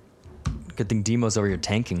 Good thing Demo's over here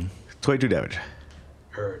tanking. 22 damage.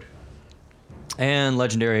 Heard. And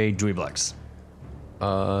legendary Dweeblex.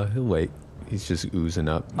 He'll wait. He's just oozing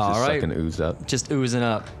up. He's All just right. sucking ooze up. Just oozing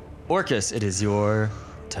up. Orcus, it is your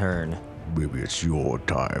turn. Maybe it's your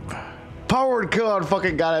time. Powered kill on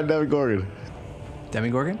fucking goddamn Demogorgon.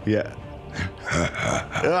 Demogorgon? Yeah.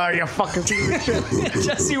 Oh, you fucking piece of shit.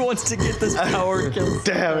 Jesse wants to get this power kill.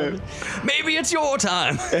 Damn it. Maybe it's your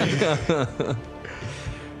time.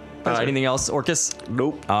 Anything else, Orcus?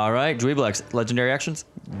 Nope. All right, Dweeblex, legendary actions?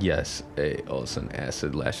 Yes, all of a sudden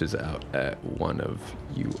acid lashes out at one of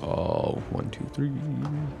you all. 1, 2, 3.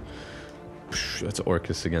 That's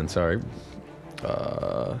Orcus again, sorry.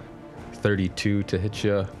 32 to hit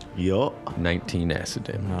you. Yup. 19 acid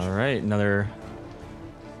damage. All right, another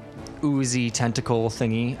oozy tentacle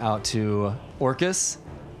thingy out to Orcus.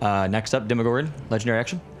 Next up, Demogorgon, legendary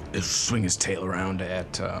action. He'll swing his tail around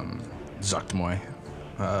at Zuktmoy.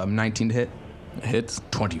 19 to hit. Hits.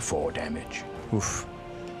 24 damage. Oof.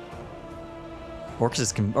 Orcus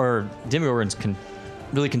is Demogorgon's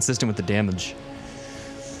really consistent with the damage.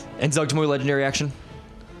 And Zugtmoy, legendary action.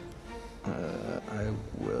 I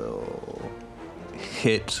will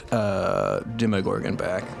hit Demogorgon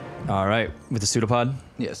back. All right, with the pseudopod.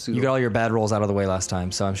 Yes. You got all your bad rolls out of the way last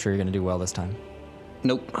time, so I'm sure you're gonna do well this time.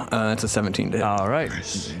 Nope. That's a 17 to hit. All right,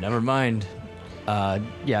 never mind.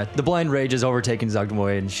 Yeah, the blind rage has overtaken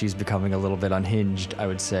Zugtmoy, and she's becoming a little bit unhinged, I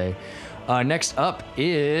would say. Next up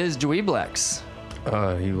is Dweeblex.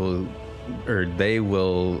 He will, or they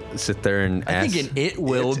will sit there and I think an it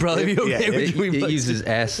will probably be okay with It Dweeblex. uses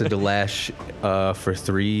acid to lash for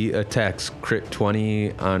 3 attacks. Crit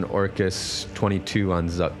 20 on Orcus, 22 on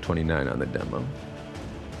Zuck, 29 on the demo.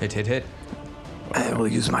 Hit. I will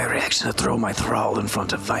use my reaction to throw my thrall in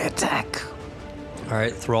front of my attack. All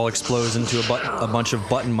right, Thrall explodes into a bunch of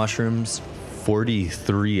button mushrooms.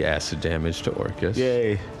 43 acid damage to Orcus.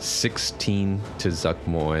 Yay. 16 to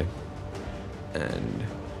Zuckmoy. And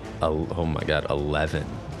Oh my god, 11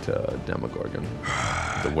 to Demogorgon.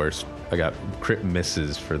 The worst. I got crit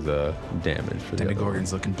misses for the damage. For the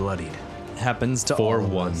Demogorgon's looking bloodied. Happens to 4 all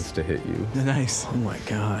of ones us. to hit you. Nice. Oh my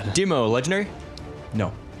god. Demo, legendary?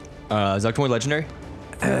 No. Zuckmoy, legendary?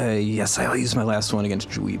 Yes, I'll use my last one against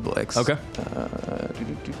Dweeblex. Okay.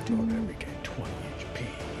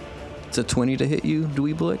 It's a 20 to hit you,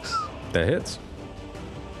 Dweeblex. That hits.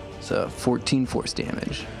 So 14 force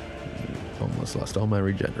damage. Almost lost all my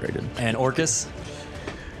regenerated. And Orcus?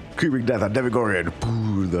 Creeping death on Demogorgon.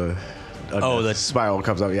 Boo, the the spiral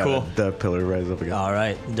comes up. Yeah, cool. the pillar rises up again. All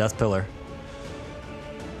right, Death Pillar.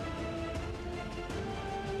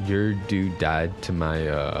 Your dude died to my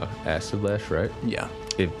acid lash, right? Yeah.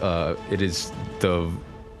 It is the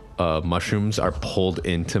mushrooms are pulled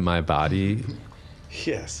into my body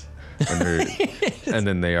Yes. and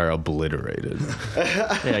then they are obliterated.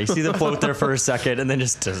 Yeah, you see them float there for a second and then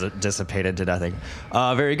just dissipate into nothing.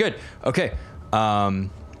 Very good. Okay.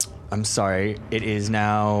 I'm sorry. It is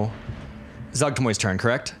now Zugtomoy's turn,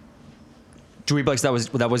 correct? Dweeblex,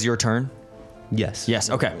 that was your turn? Yes. Yes,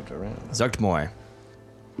 okay. Zugtomoy.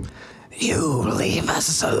 You leave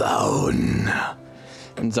us alone.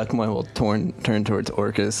 And Zuckmoy will turn towards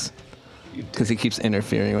Orcus because he keeps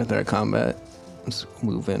interfering with our combat. Just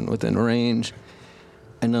move in within range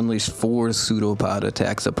and unleash 4 pseudopod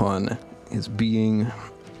attacks upon his being.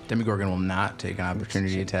 Demogorgon will not take an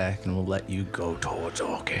opportunity attack and will let you go towards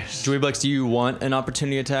Orcus. Dweeblex, do you want an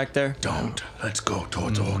opportunity attack there? Don't. Let's go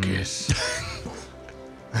towards Orcus.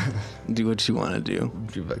 Do what you want to do.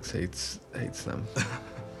 Juvex hates them.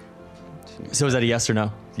 So is that a yes or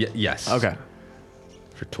no? Yes. Okay.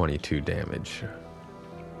 For 22 damage.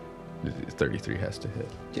 33 has to hit.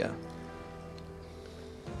 Yeah.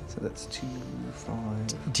 So that's 2, 5.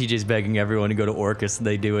 TJ's begging everyone to go to Orcus and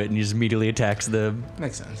they do it and he just immediately attacks them.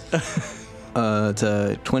 Makes sense. It's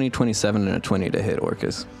a 20, 27, and a 20 to hit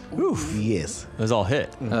Orcus. Oof. Yes. Those all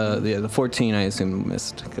hit. The 14 I assume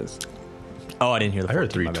missed because. Oh, I didn't hear the I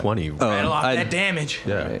heard 14, my bad. 320. Battle off I- that damage.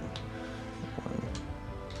 Yeah. Right. 1,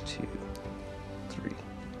 2, 3.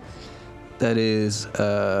 That is.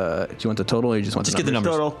 Do you want the total or you just want Just the get the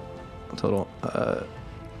numbers? Total. Total.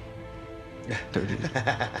 30.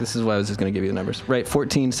 This is why I was just going to give you the numbers. Right,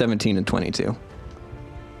 14, 17, and 22.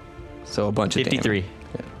 So a bunch of 53. damage.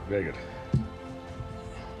 Very good.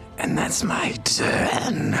 And that's my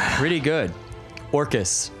turn. Pretty good.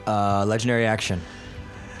 Orcus, legendary action.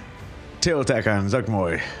 Tail attack on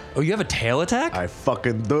Zuckmoy. Oh, you have a tail attack? I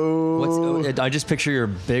fucking do. I just picture your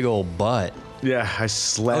big old butt. Yeah, I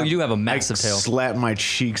slap. Oh, you do have a massive tail. Slap my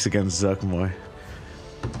cheeks against Zuckmoy.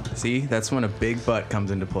 See, that's when a big butt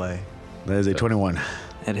comes into play. That is a 21.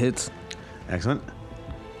 It hits. Excellent.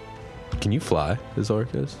 Can you fly as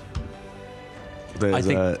Orcus? That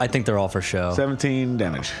is, I think they're all for show. 17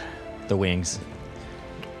 damage. The wings.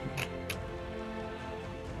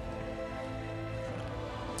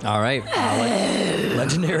 All right.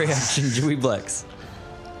 Legendary action, Dweeblex.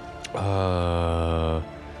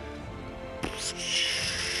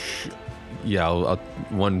 Yeah,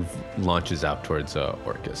 one launches out towards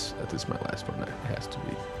Orcus. That is my last one. That has to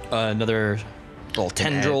be. Another little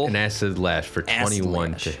tendril. An acid lash for Acid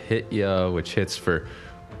 21 lash. to hit ya, which hits for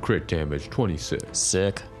crit damage 26.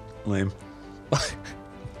 Sick. Lame.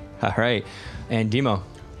 All right. And Demo.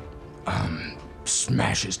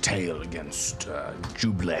 Smash his tail against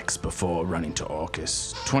Jublex before running to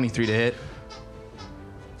Orcus. 23 to hit.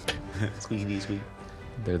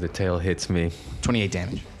 There, the tail hits me. 28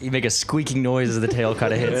 damage. You make a squeaking noise as the tail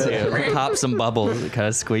kind of hits you. Pop some bubbles. It kind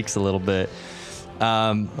of squeaks a little bit.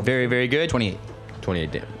 Very, very good. 28.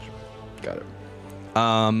 28 damage. Got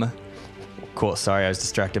it. Cool. Sorry, I was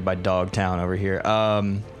distracted by Dogtown over here.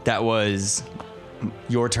 That was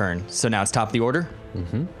your turn. So now it's top of the order.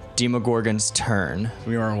 Mm-hmm. Demogorgon's turn.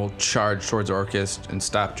 Bjorn will charge towards Orcus and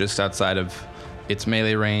stop just outside of its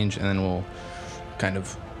melee range, and then we'll kind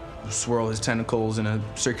of swirl his tentacles in a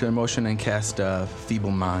circular motion and cast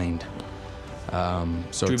Feeble Mind.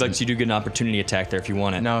 So it's Dweeblex, you do get an opportunity attack there if you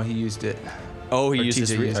want it. no, he used it. Oh, he Or used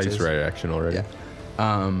his. TJ used I his. used right action already.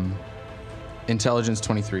 Yeah. Intelligence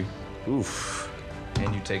 23, Oof.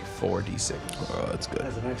 and you take 4d6. Oh, that's good.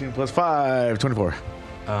 That's a 19 plus 5, 24.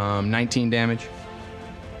 19 damage.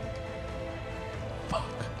 Fuck,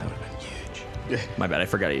 that would have been huge. My bad. I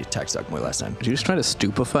forgot he attacked Zuckmoy last time. Did you just try to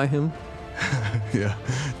stupefy him? Yeah.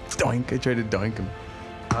 Doink. I tried to doink him.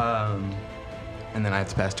 And then I have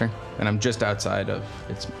to pass turn. And I'm just outside of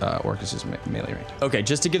its Orcus's melee range. Okay,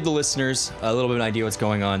 just to give the listeners a little bit of an idea what's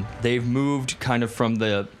going on, they've moved kind of from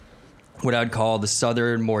the what I'd call the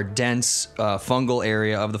southern, more dense fungal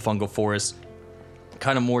area of the fungal forest,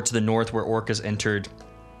 kind of more to the north where Orcus entered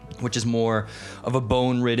which is more of a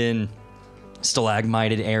bone-ridden,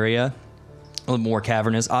 stalagmited area. A little more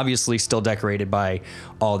cavernous, obviously still decorated by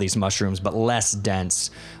all these mushrooms, but less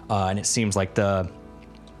dense. And it seems like the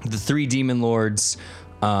three demon lords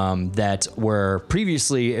that were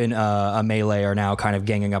previously in a melee are now kind of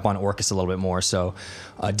ganging up on Orcus a little bit more. So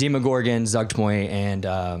Demogorgon, Zugtmoy,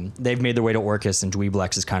 and they've made their way to Orcus, and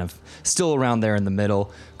Dweeblex is kind of still around there in the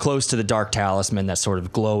middle, close to the dark talisman that's sort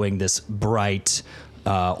of glowing this bright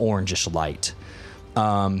orangish light.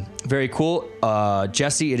 Very cool.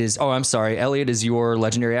 Jesse, it is... Oh, I'm sorry. Elliot, is your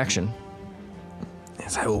legendary action.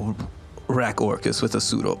 Yes, I will rack Orcus with a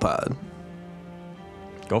pseudopod.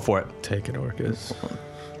 Go for it. Take it, Orcus.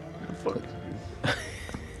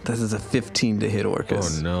 This is a 15 to hit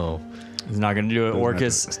Orcus. Oh, no. He's not going to do it.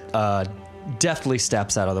 Orcus deftly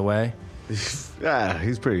steps out of the the way. Yeah,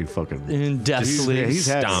 he's pretty fucking... And deftly he's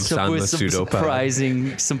had stomps on with the some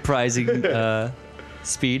pseudopod. surprising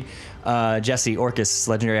speed. Jesse, Orcus,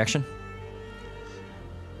 legendary action.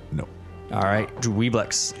 No. All right,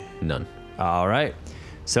 Dweeblex. None. All right.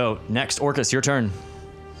 So next, Orcus, your turn.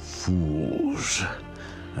 Fools.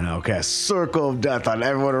 And I'll cast Circle of Death on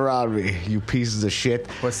everyone around me, you pieces of shit.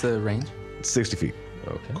 What's the range? 60 feet.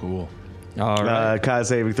 Okay. Cool. All right. Con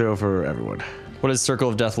saving throw for everyone. What does Circle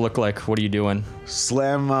of Death look like? What are you doing?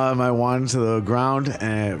 Slam my wand to the ground,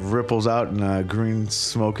 and it ripples out in green,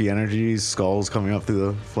 smoky energy, skulls coming up through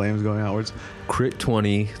the flames going outwards. Crit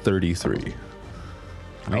 20, 33.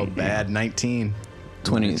 Oh, bad. 19.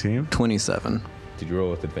 19? 27. Did you roll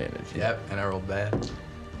with advantage? Yep, and I rolled bad.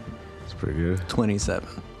 It's pretty good. 27.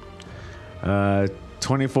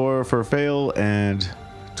 24 for fail and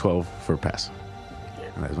 12 for pass.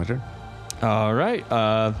 And that's my turn. All right.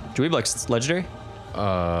 Dweeblex, legendary.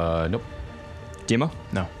 Nope. Demo?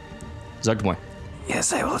 No. Zugtmoy.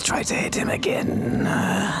 Yes, I will try to hit him again.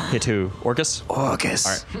 Hit who? Orcus?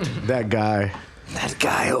 Orcus. That guy. That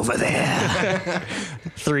guy over there.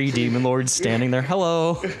 3 demon lords standing there.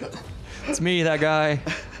 Hello. It's me, that guy.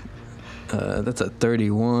 That's a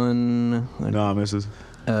 31. No, misses.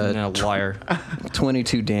 No, liar.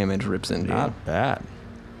 22 damage rips into you. Not bad.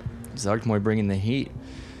 Zugtmoy bringing the heat.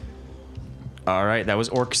 All right, that was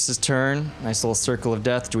Orcus's turn. Nice little circle of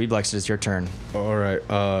death. Dweeblex, it is your turn. All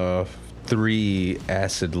right. 3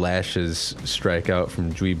 acid lashes strike out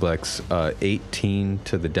from Dweeblex. 18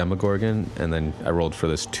 to the Demogorgon, and then I rolled for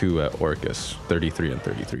this 2 at Orcus. 33 and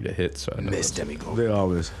 33 to hit. So I know Miss that's Demigorgon. They all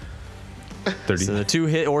miss. 30. So the 2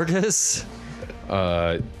 hit Orcus.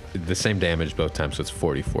 The same damage both times, so it's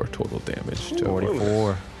 44 total damage. To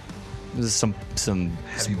 44. This is some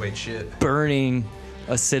Heavyweight shit. burning,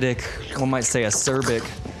 acidic, one might say acerbic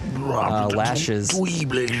lashes.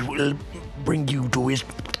 Dweeblex will bring you to his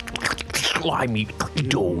slimy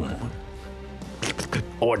dome.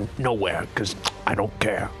 Or nowhere, because I don't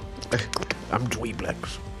care. I'm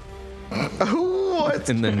Dweeblex. What?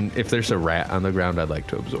 And then if there's a rat on the ground, I'd like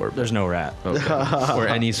to absorb it. There's no rat. Okay. Or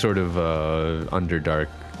any sort of underdark,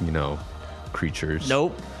 creatures.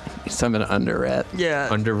 Nope. He's talking about an under rat. Yeah.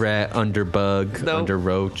 Under rat, under bug, Nope. under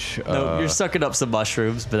roach. Nope. You're sucking up some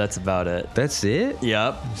mushrooms, but that's about it. That's it?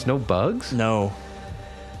 Yep. There's no bugs? No.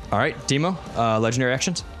 All right, Demo, legendary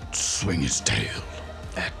actions. Swing his tail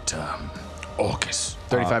at Orcus.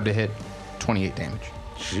 35 to hit, 28 damage.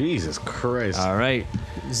 Jesus Christ. All right,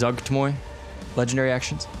 Zugtmoy, legendary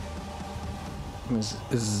actions.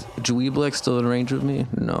 Is Dweeblex still in range of me?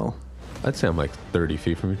 No. I'd say I'm like 30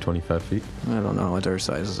 feet from you, 25 feet. I don't know what their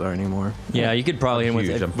sizes are anymore. Yeah, you could probably I'm hit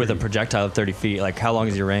huge, I'm with a pretty- projectile of 30 feet. Like, how long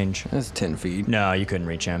is your range? That's 10 feet. No, you couldn't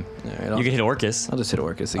reach him. All right, You could hit Orcus. I'll just hit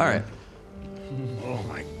Orcus again. All right. Oh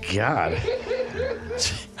my God.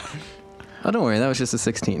 Oh, don't worry. That was just a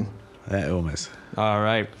 16. That will miss. All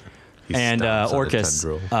right. He And stomps on a Orcus.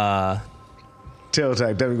 tendril. Tail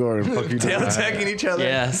attack, Demogorgon. Fuck you. Tail attacking each other.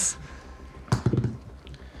 Yes.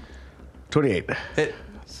 28. Hit.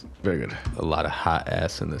 Very good. A lot of hot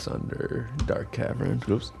ass in this underdark cavern.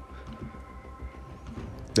 Oops.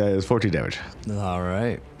 That is 14 damage. All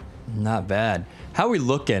right. Not bad. How are we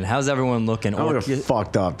looking? How's everyone looking? I'm gonna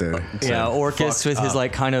fucked up, dude. Yeah, Orcus with his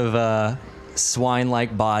like kind of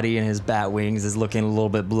swine-like body and his bat wings is looking a little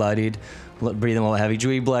bit bloodied, breathing a little heavy.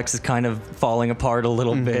 Dweeblex is kind of falling apart a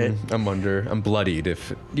little bit. I'm bloodied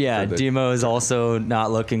if. Yeah, for the- Demo is also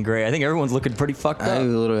not looking great. I think everyone's looking pretty fucked I up.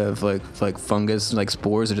 literally have like fungus, like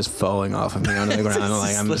spores are just falling off of me onto the ground.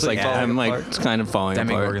 I'm kind of falling apart.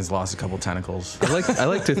 Demigorgon's lost a couple tentacles. I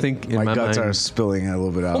like to think in My my guts mind, are spilling a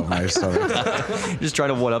little bit out of my stomach. Just try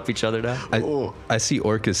to one up each other now. I see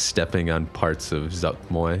Orcus stepping on parts of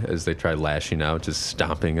Zugtmoy as they try lashing out, just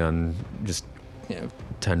stomping on just Yeah,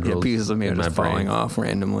 tendrils. pieces of me are in my just falling brain. off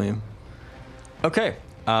randomly. Okay,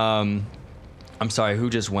 I'm sorry, who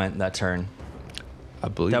just went that turn? I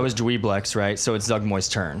believe That was Dweeblex, right? So it's Zugmoy's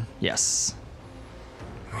turn. Yes.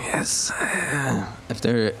 Yes. If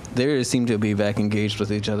they seem to be back engaged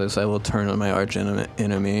with each other, so I will turn on my arch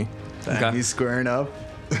enemy. Okay. He's squaring up.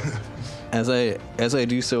 As I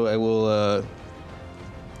do so, I will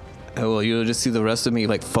you'll just see the rest of me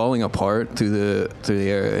like falling apart through the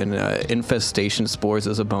air, and infestation spores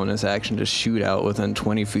as a bonus action to shoot out within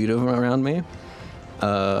 20 feet of around me.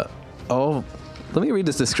 Let me read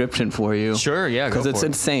this description for you. Sure, yeah, go because it's for it.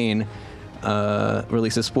 insane.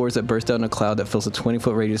 Releases spores that burst out in a cloud that fills a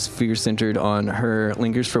 20-foot radius sphere centered on her,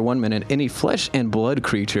 lingers for 1 minute. Any flesh and blood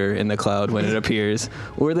creature in the cloud when it appears,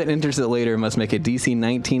 or that enters it later, must make a DC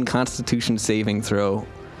 19 Constitution saving throw.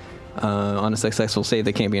 On a successful save,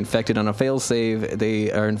 they can't be infected. On a failed save,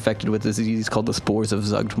 they are infected with a disease called the spores of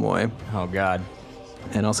Zugmoy, Oh God.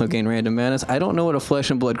 and also gain random madness. I don't know what a flesh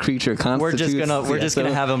and blood creature constitutes. We're just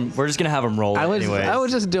gonna have him roll. I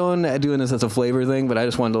was just doing this as a flavor thing, but I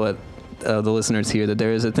just wanted to let the listeners hear that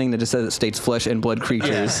there is a thing that just says it states flesh and blood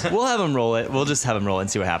creatures. We'll have him roll it. We'll just have him roll it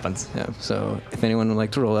and see what happens. Yeah, so if anyone would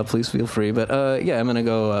like to roll up, please feel free. But I'm gonna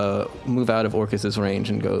go move out of Orcus's range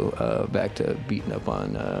and go back to beating up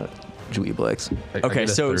on Dweeblex. I Okay, get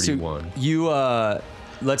a so 31. you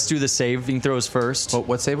let's do the saving throws first.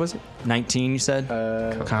 What save was it? 19, you said.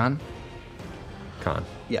 Con? Con.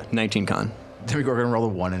 Yeah, 19 con. Then we're going to roll a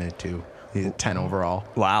 1 in it, too. He's at 10 overall.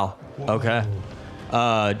 Wow. Okay.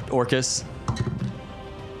 Orcus.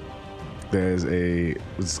 There's a.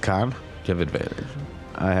 What's con? You have advantage.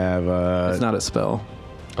 I have It's not a spell.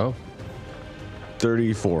 Oh.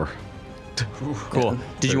 34. Cool.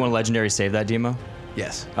 Did you want a legendary save that, Demo?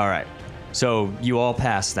 Yes. All right. So you all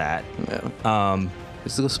passed that. Yeah.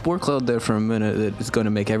 There's a spore cloud there for a minute that is going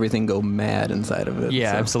to make everything go mad inside of it.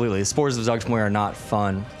 Yeah, so. absolutely. The spores of Zugmoy are not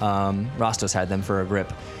fun. Rostos had them for a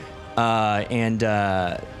grip.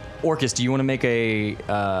 Orcus, do you want to make a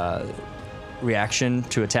reaction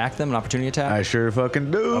to attack them, an opportunity attack? I sure fucking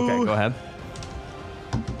do. Okay, go ahead.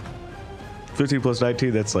 15 plus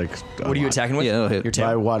 19, that's like. What are you attacking with? Yeah, it'll hit. Your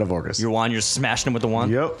My tail? Wand of Orcus. Your wand, you're smashing him with the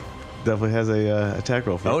wand? Yep. Definitely has a attack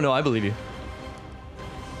roll for Oh, it. no, I believe you.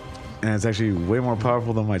 And it's actually way more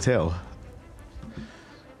powerful than my tail.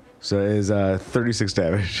 So it is 36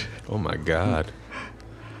 damage. Oh my god.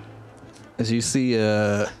 As you see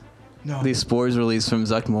these spores released from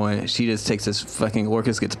Zugmoy, she just takes this fucking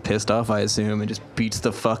Orcus, gets pissed off, I assume, and just beats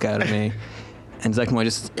the fuck out of me. And Zugmoy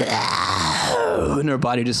just... and her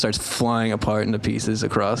body just starts flying apart into pieces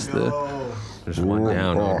across the... There's one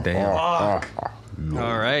down. Oh, damn.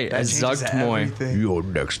 All right, as Zugmoy. Your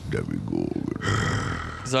next demigod.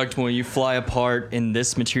 Zugmoy, you fly apart in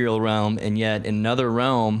this material realm, and yet in another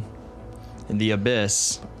realm, in the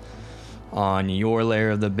abyss, on your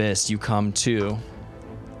layer of the abyss, you come to.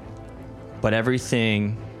 But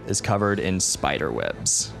everything is covered in spider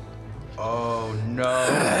webs. Oh, no.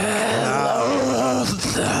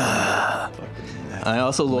 I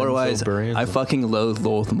also, lore-wise, Lorenzo I fucking loathe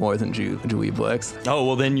Lolth more than Dweeblex. Oh,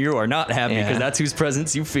 well, then you are not happy because Yeah. that's whose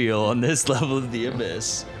presence you feel on this level of the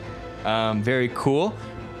abyss. Very cool.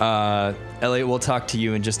 Elliot, we'll talk to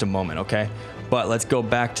you in just a moment, okay? But let's go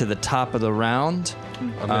back to the top of the round.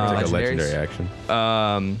 I'm gonna take a legendary action.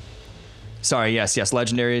 Sorry, yes,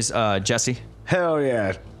 legendaries. Jesse. Hell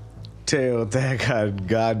yeah. Tail attack on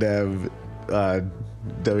goddamn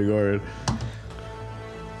demigod.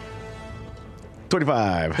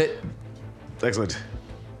 25. Hit. Excellent.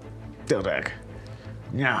 Tail attack.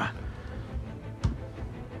 Yeah.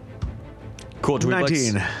 Cool.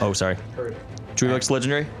 Dweeblex. 19. Oh, sorry. Dweeblex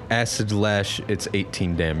legendary. Acid Lash, it's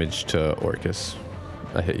 18 damage to Orcus.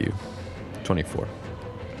 I hit you. 24.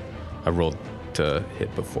 I rolled to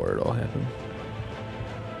hit before it all happened.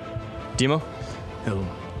 Demo. He'll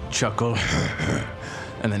chuckle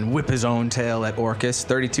and then whip his own tail at Orcus.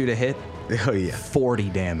 32 to hit, Oh yeah. 40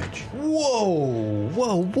 damage. Whoa.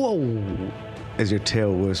 Whoa. Whoa. As your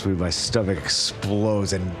tail whips me, my stomach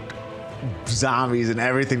explodes and zombies and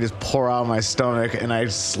everything just pour out of my stomach, and I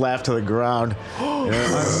slap to the ground. And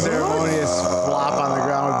an unceremonious flop on the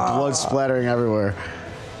ground with blood splattering everywhere.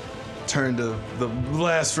 Turn to the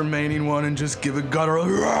last remaining one and just give a guttural.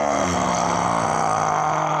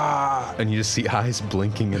 And you just see eyes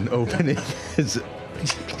blinking and opening.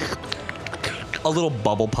 A little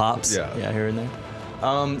bubble pops. Yeah. Here and there.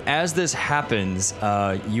 As this happens,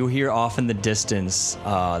 you hear off in the distance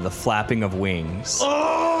the flapping of wings.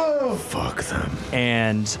 Oh, fuck them.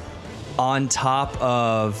 And on top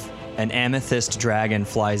of an amethyst dragon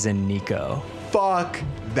flies in Nico. Fuck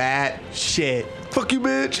that shit. Fuck you,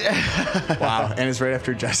 bitch. Wow. And it's right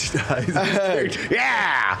after Jesse dies.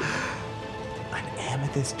 Yeah. I An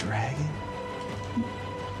amethyst dragon?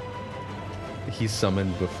 He's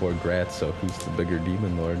summoned before Gratz, so who's the bigger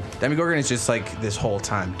demon lord? Demogorgon is just like this whole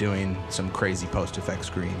time doing some crazy post-effect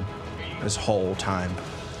scream. This whole time.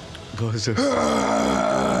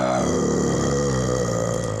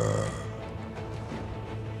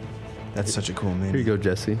 That's such a cool meme. Here you go,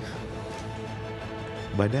 Jesse.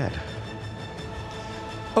 My dad.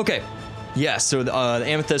 Okay. Yeah, so the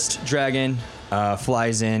amethyst dragon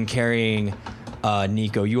flies in carrying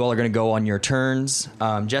Nico. You all are going to go on your turns.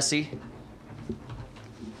 Jesse,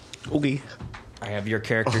 Okay. I have your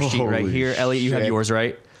character sheet right Holy here. Elliot, you have shit. yours,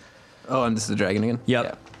 right? Oh, and this is the dragon again?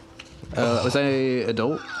 Yep. Was I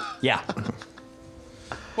adult? Yeah.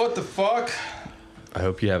 What the fuck? I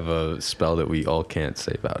hope you have a spell that we all can't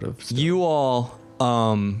save out of. You all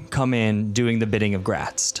come in doing the bidding of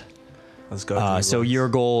Gratz. Let's go. So your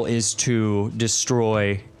goal is to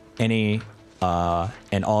destroy any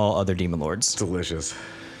and all other demon lords. Delicious.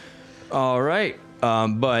 All right.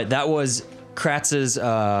 But that was Kratz's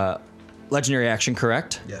legendary action,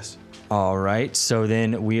 correct? Yes. All right. So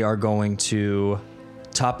then we are going to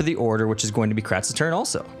top of the order, which is going to be Kratz's turn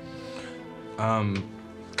also.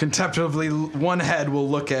 Contemplatively, one head will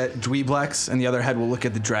look at Dweeblex and the other head will look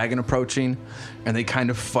at the dragon approaching, and they kind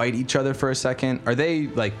of fight each other for a second. Are they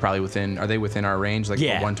like probably within? Are they within our range, like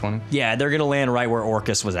 120? Yeah, they're gonna land right where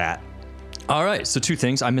Orcus was at. All right. So two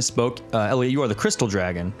things. I misspoke. Elliot, you are the crystal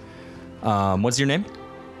dragon. What's your name?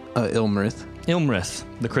 Ilmrith. Ilmrith,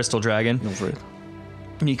 the crystal dragon. Ilmrith.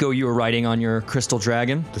 Nico, you were riding on your crystal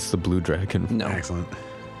dragon. This is the blue dragon. No. Excellent.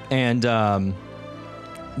 And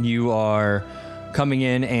you are coming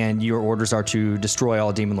in, and your orders are to destroy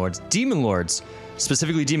all demon lords. Demon lords,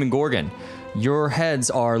 specifically Demon Gorgon, your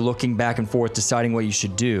heads are looking back and forth, deciding what you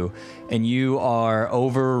should do, and you are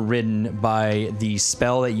overridden by the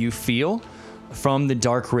spell that you feel from the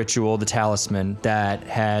dark ritual, the talisman, that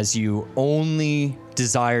has you only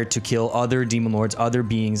desire to kill other demon lords, other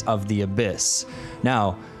beings of the abyss.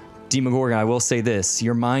 Now, Demon Gorgon, I will say this,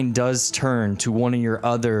 your mind does turn to one of your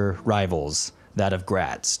other rivals, that of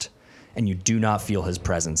Gratz, and you do not feel his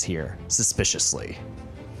presence here, suspiciously.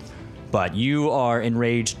 But you are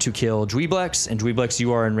enraged to kill Dweeblex, and Dweeblex,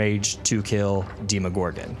 you are enraged to kill Demon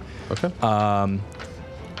Gorgon. Okay.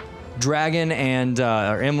 Dragon and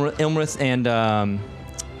Ilmrith and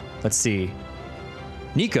let's see,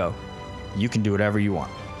 Nico, you can do whatever you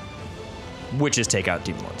want, which is take out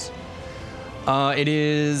Demon Lords. It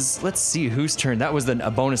is, let's see whose turn. That was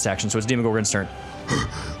a bonus action, so it's Demon Gorgon's turn.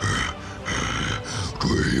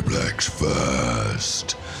 Dweeblex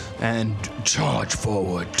first. And charge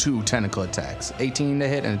forward 2 tentacle attacks. 18 to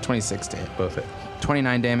hit and a 26 to hit. Both hit.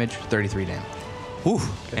 29 damage, 33 damage. Whew.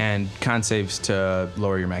 And con saves to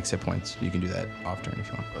lower your max hit points. You can do that off turn if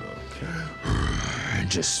you want. And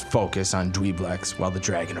just focus on Dweeblex while the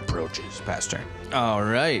dragon approaches past turn. All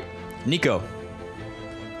right, Nico.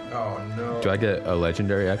 Oh no. Do I get a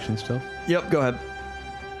legendary action still? Yep, go ahead.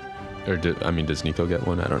 Or does Nico get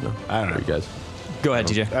one? I don't know. I don't know. You guys. Go ahead,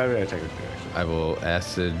 TJ. I'm gonna take it. I will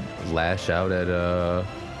acid lash out at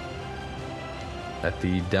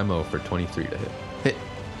the demo for 23 to hit. Hit.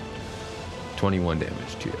 21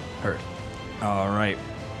 damage to you. Hurt. All right.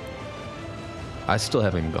 I still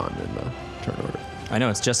haven't gone in the turn order. I know,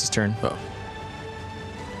 it's Jesse's turn. Oh.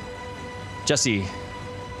 Jesse.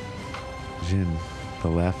 Jin, the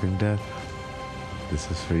Laughing Death.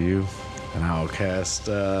 This is for you. And I'll cast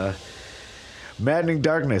Maddening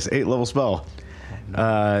Darkness, 8-level spell.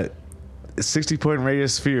 60-point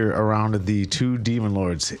radius sphere around the 2 demon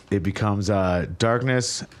lords. It becomes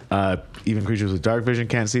darkness. Even creatures with dark vision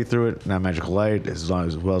can't see through it. Not magical light, as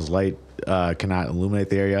well as light cannot illuminate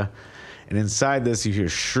the area. And inside this, you hear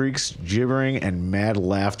shrieks, gibbering, and mad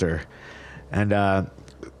laughter. And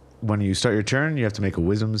when you start your turn, you have to make a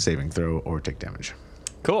wisdom saving throw or take damage.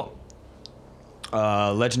 Cool.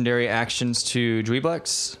 Legendary actions to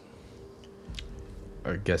Dweeblex.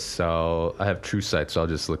 I guess I have true sight, so I'll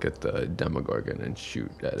just look at the Demogorgon and shoot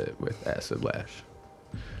at it with acid lash.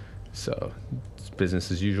 So it's business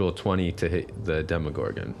as usual. 20 to hit the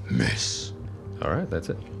Demogorgon. Miss. All right, that's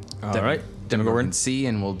it. All right, Demogorgon C,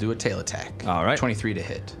 and we'll do a tail attack. All right. 23 to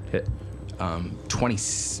hit. Hit.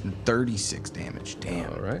 36 damage.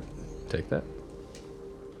 Damn. All right, take that.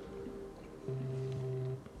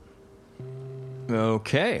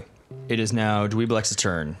 Okay. It is now Dweeblex's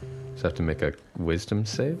turn. So I have to make a wisdom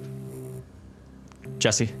save.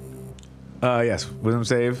 Jesse. Yes, wisdom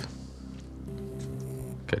save.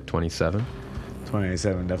 Okay, 27.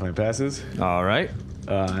 27 definitely passes. All right.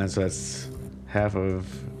 And so that's half of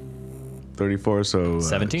 34, so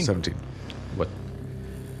 17. 17. What?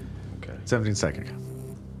 Okay. 17 psychic.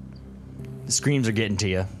 The screams are getting to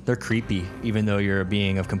you. They're creepy, even though you're a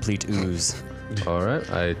being of complete ooze. All right,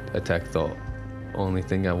 I attack the only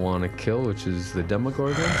thing I want to kill, which is the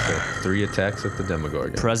Demogorgon. So 3 attacks at the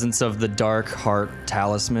Demogorgon. Presence of the Dark Heart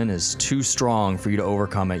Talisman is too strong for you to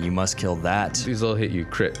overcome it. You must kill that. These all hit you.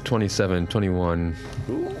 Crit 27, 21.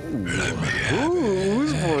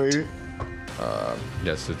 Who's boy?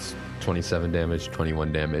 Yes, it's 27 damage,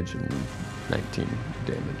 21 damage, and 19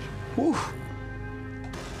 damage.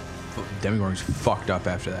 Demogorgon's fucked up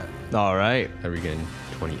after that. All right. I regain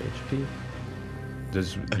 20 HP.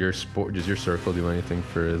 Does your circle do anything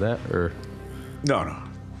for that, or? No.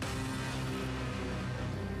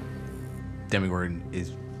 Demogorgon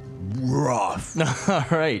is rough. All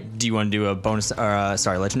right. Do you want to do a bonus,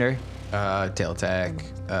 legendary? Tail attack,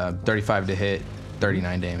 35 to hit,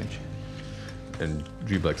 39 damage. And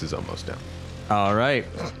Dreeblex is almost down. All right.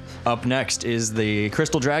 Up next is the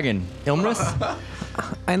Crystal Dragon, Ilmrith.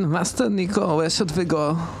 And Master Nico, where should we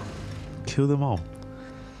go? Kill them all.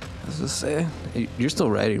 I was just say, you're still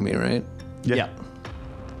riding me, right? Yeah.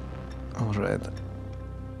 All right.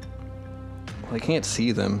 Well, I can't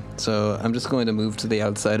see them, so I'm just going to move to the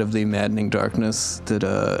outside of the maddening darkness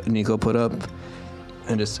that Nico put up,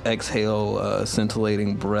 and just exhale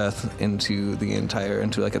scintillating breath into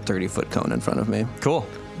like a 30-foot cone in front of me. Cool.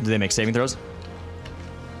 Do they make saving throws?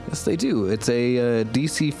 Yes, they do. It's a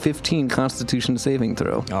DC 15 Constitution saving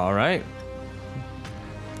throw. All right.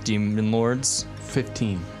 Demon Lords.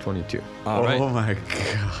 15. 22. All right. Oh my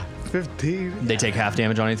god. 15. They take half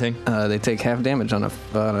damage on anything? They take half damage on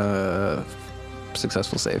a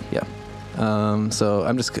successful save. Yeah. So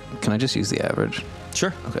can I just use the average?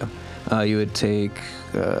 Sure. Okay. You would take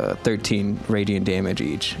 13 radiant damage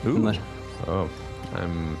each. Ooh. Oh,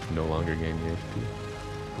 I'm no longer gaining HP.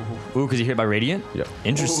 Ooh, because you're hit by Radiant? Yep.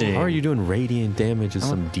 Interesting. How are you doing radiant damage as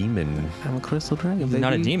some demon? I'm a crystal dragon. He's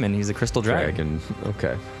not a demon, he's a crystal dragon.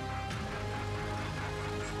 Okay.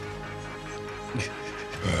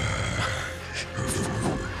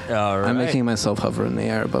 All right. I'm making myself hover in the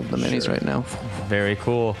air above the minis right now. Very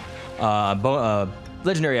cool.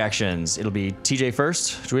 Legendary actions. It'll be TJ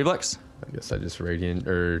first. Dweeblex. I guess I just radiant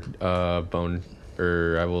bone,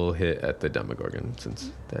 I will hit at the Demogorgon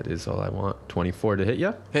since that is all I want. 24 to hit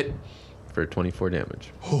ya? Hit. For 24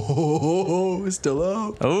 damage. Oh, it's still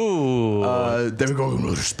up. Oh. Demogorgon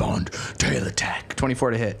will respond. Tail attack.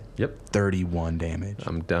 24 to hit. Yep. 31 damage.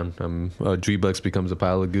 I'm down. Dreeblex becomes a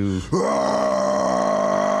pile of goo.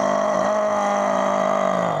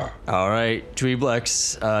 All right.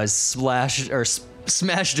 Dweeblex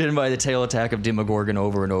smashed in by the tail attack of Demogorgon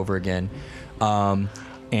over and over again.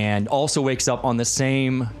 And also wakes up on the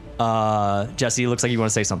same. Jesse, looks like you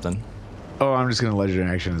want to say something. Oh, I'm just gonna legendary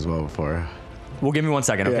action as well before. Well, give me 1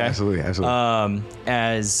 second, okay? Yeah, absolutely.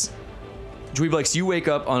 As Dweeblex, you wake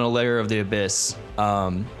up on a layer of the abyss.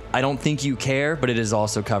 I don't think you care, but it is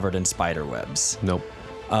also covered in spider webs. Nope.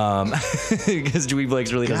 Because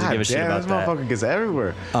Dweeblex really doesn't give a shit about this that. motherfucker gets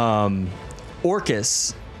everywhere.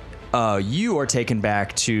 Orcus, you are taken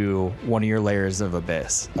back to one of your layers of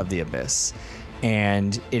the abyss.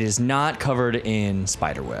 And it is not covered in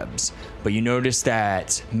spider webs. But you notice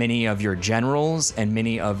that many of your generals and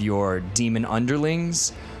many of your demon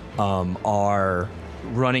underlings are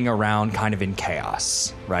running around kind of in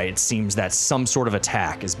chaos, right? It seems that some sort of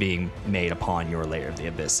attack is being made upon your layer of the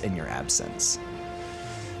abyss in your absence.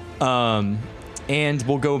 And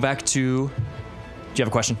we'll go back to... Do you have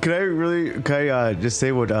a question? Can I just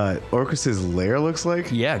say what Orcus's lair looks like?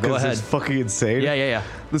 Yeah, go ahead. It's fucking insane. Yeah.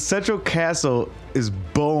 The central castle is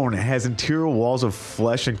bone. It has interior walls of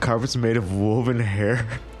flesh and carpets made of woven hair.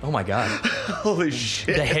 Oh my god. Holy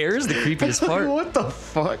shit. The hair is the creepiest part. What the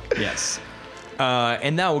fuck? Yes.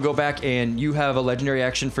 And now we'll go back and you have a legendary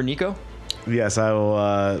action for Nico. Yes, I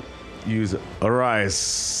will use Arise,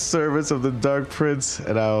 Servants of the Dark Prince,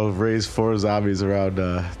 and I'll raise 4 zombies around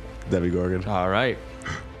Demogorgon. All right.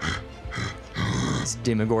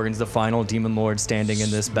 Demogorgon's the final demon lord standing in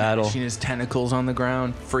this battle. Smashing his tentacles on the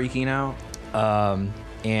ground, freaking out.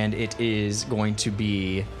 And it is going to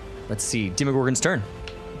be, let's see, Demogorgon's turn.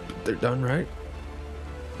 They're done, right?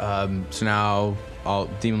 So now all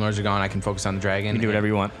demon lords are gone. I can focus on the dragon. You can do whatever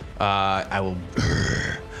you want. I will.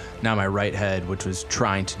 Now my right head, which was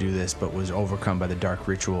trying to do this but was overcome by the dark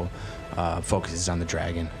ritual, focuses on the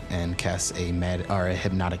dragon and casts a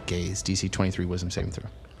hypnotic gaze. DC 23 wisdom saving throw.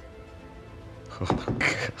 Oh my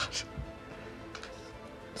god.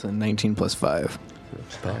 It's a 19 plus 5.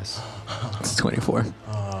 Pass. It's 24.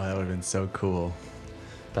 Oh, that would have been so cool.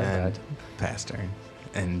 Bad. Pass turn.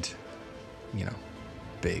 And,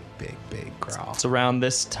 big growl. It's around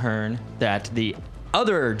this turn that the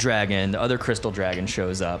other dragon, the other crystal dragon,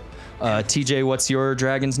 shows up. TJ, what's your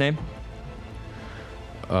dragon's name?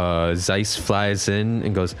 Zeiss flies in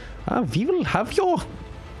and goes, we will have your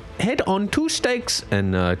head on 2 stakes,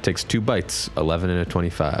 and takes 2 bites, 11 and a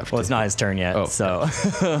 25. Well, it's not his turn yet, Oh. so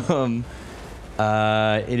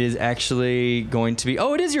it is actually going to be.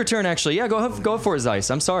 Oh, it is your turn actually. Yeah, go for it, Zeiss.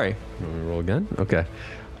 I'm sorry. Want me to roll again? Okay.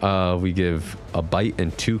 We give a bite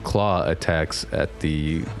and 2 claw attacks at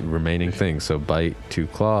the remaining things. So bite, 2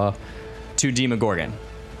 claw To Demogorgon.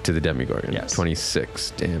 to the Demigorgon. Yes.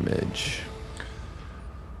 26 damage.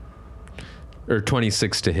 Or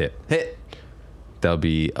 26 to hit. Hit. That'll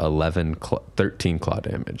be 13 claw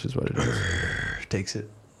damage is what it is. Takes it.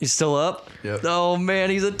 He's still up? Yep. Oh man,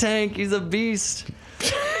 he's a tank. He's a beast.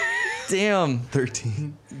 Damn.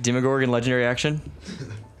 13. Demogorgon legendary action.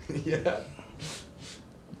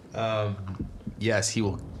 Yes, he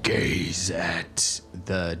will gaze at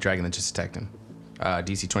the dragon that just attacked him.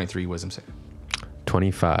 DC 23 wisdom save.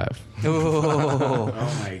 25. Oh.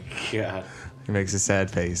 Oh my god. He makes a sad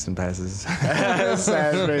face and passes. Sad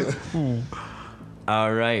face.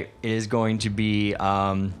 All right. It is going to be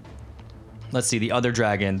let's see, the other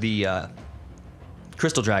dragon, the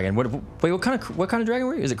crystal dragon. What kind of dragon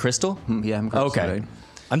were you? Is it crystal? Yeah, I'm crystal, Okay. right?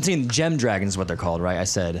 I'm seeing gem dragons is what they're called, right? I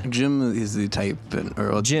said. Jim is the type,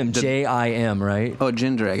 Jim, J-I-M, right? Oh,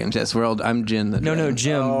 Jin dragons. Yes, I'm Jin. The No, dragon.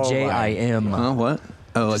 Jim, J-I-M. Oh, what?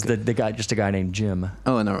 Oh, Just okay. the guy, just a guy named Jim.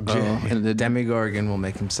 Oh, and the Demigorgon will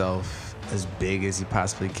make himself as big as he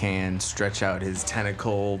possibly can, stretch out his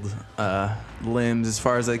tentacled limbs as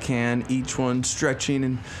far as I can, each one stretching,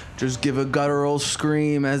 and just give a guttural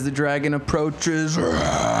scream as the dragon approaches.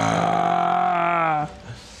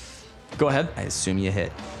 Go ahead. I assume you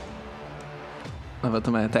hit. What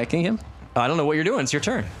am I attacking him? I don't know what you're doing. It's your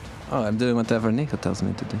turn. Oh, I'm doing whatever Nico tells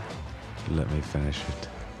me to do. Let me finish it.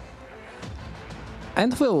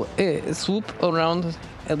 And we'll swoop around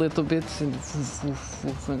a little bit and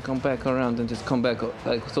come back around and just come back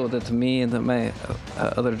like so that me and my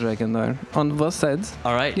other dragon are on both sides.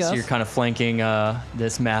 All right. Yes. So you're kind of flanking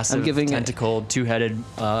this massive, I'm giving it- tentacled, 2-headed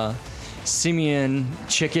simian,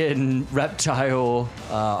 chicken, reptile,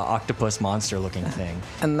 octopus monster-looking thing.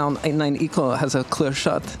 And now 9 Eco has a clear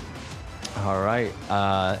shot. All right.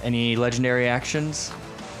 Any legendary actions?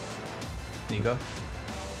 Nico?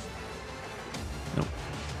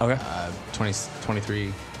 Okay.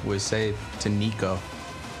 23 was saved to Nico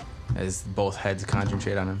as both heads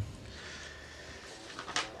concentrate on him.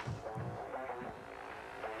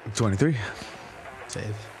 23.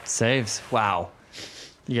 Save. Saves. Wow.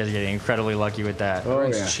 You guys are getting incredibly lucky with that. Oh,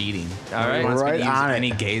 It's yeah. cheating. All right. He wants me Right to use on it. any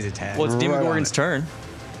gaze attack. Well, it's Right on Demogorgon's it. turn.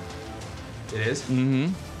 It is?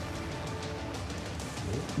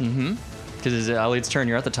 Because it's Elliot's turn.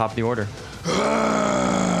 You're at the top of the order.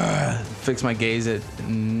 Fix my gaze at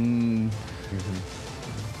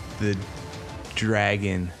the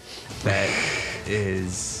dragon that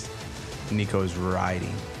is Nico's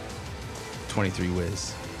riding. 23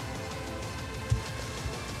 whiz.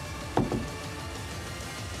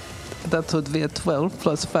 That would be a 12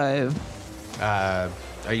 plus 5.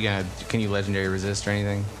 Can you legendary resist or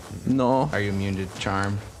anything? No, Are you immune to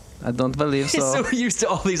charm? I don't believe He's so. so used to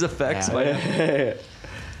all these effects. Yeah.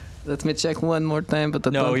 Let me check one more time. But I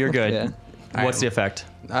No, don't- you're good. Yeah. What's the effect?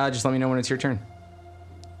 Just let me know when it's your turn.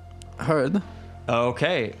 Heard.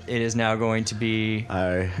 Okay. It is now going to be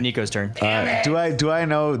Alright. Nico's turn. Do I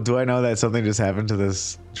know that something just happened to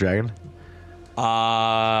this dragon? Would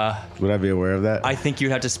I be aware of that? I think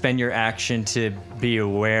you'd have to spend your action to be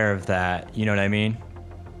aware of that. You know what I mean?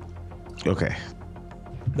 Okay.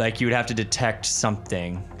 Like you would have to detect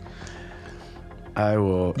something. I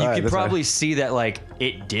will. You alright, could that's probably fine. see that like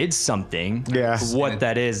it did something. Yeah. What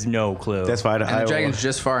that is, no clue. That's fine. And I the will, dragon's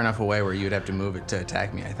just far enough away where you'd have to move it to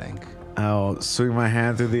attack me, I think. I'll swing my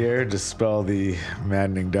hand through the air, dispel the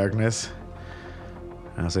maddening darkness.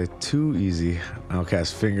 I'll say, too easy. I'll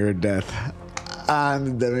cast Finger of Death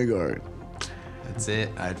on the Demigorgon. That's it.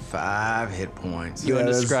 I had 5 hit points. You want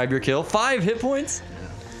to that's- describe your kill? 5 hit points?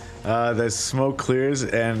 The smoke clears,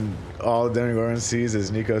 and all Demigorgon sees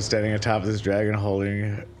is Nico standing atop this dragon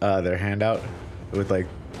holding their hand out with like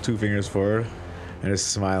 2 fingers forward and is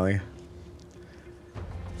smiling.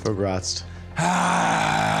 For Grotst.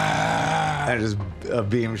 And just a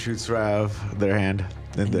beam shoots right out of their hand.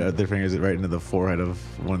 And their fingers right into the forehead of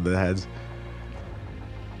one of the heads.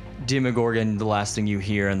 Demogorgon, the last thing you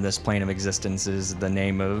hear in this plane of existence is the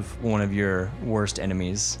name of one of your worst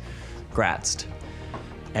enemies, Gratst,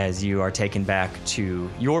 as you are taken back to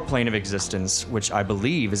your plane of existence, which I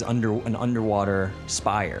believe is under an underwater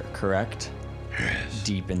spire, correct? Yes.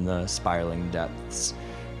 Deep in the spiraling depths.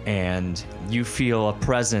 and you feel a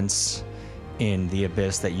presence in the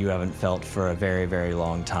abyss that you haven't felt for a very, very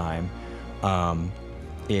long time.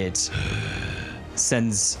 It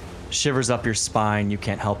sends shivers up your spine. You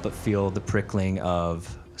can't help but feel the prickling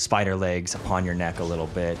of spider legs upon your neck a little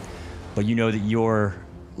bit, but you know that your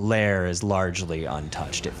lair is largely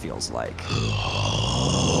untouched, it feels like.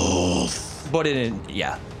 But it,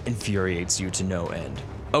 infuriates you to no end.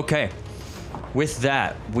 Okay, with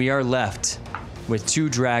that, we are left with 2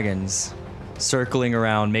 dragons circling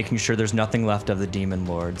around, making sure there's nothing left of the demon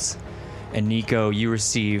lords. And Nico, you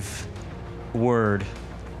receive word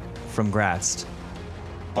from Gratz.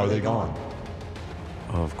 Are they gone?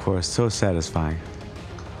 Oh, of course. So satisfying.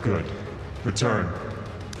 Good. Return.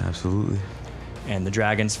 Absolutely. And the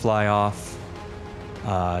dragons fly off,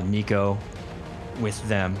 Nico with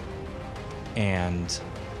them, and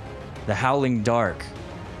the Howling Dark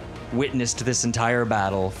witnessed this entire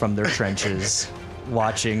battle from their trenches,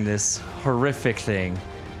 watching this horrific thing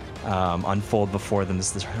unfold before them,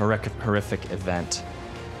 this horrific event.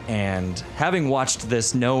 And having watched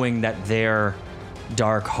this, knowing that their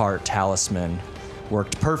Dark Heart talisman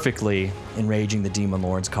worked perfectly, enraging the Demon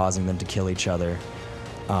Lords, causing them to kill each other,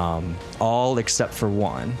 all except for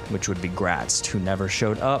one, which would be Gratz, who never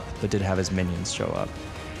showed up, but did have his minions show up.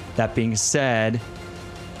 That being said,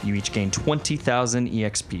 you each gain 20,000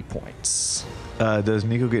 EXP points. Does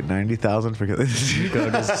Nico get 90,000 for this?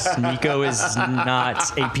 Nico is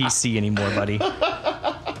not a PC anymore, buddy.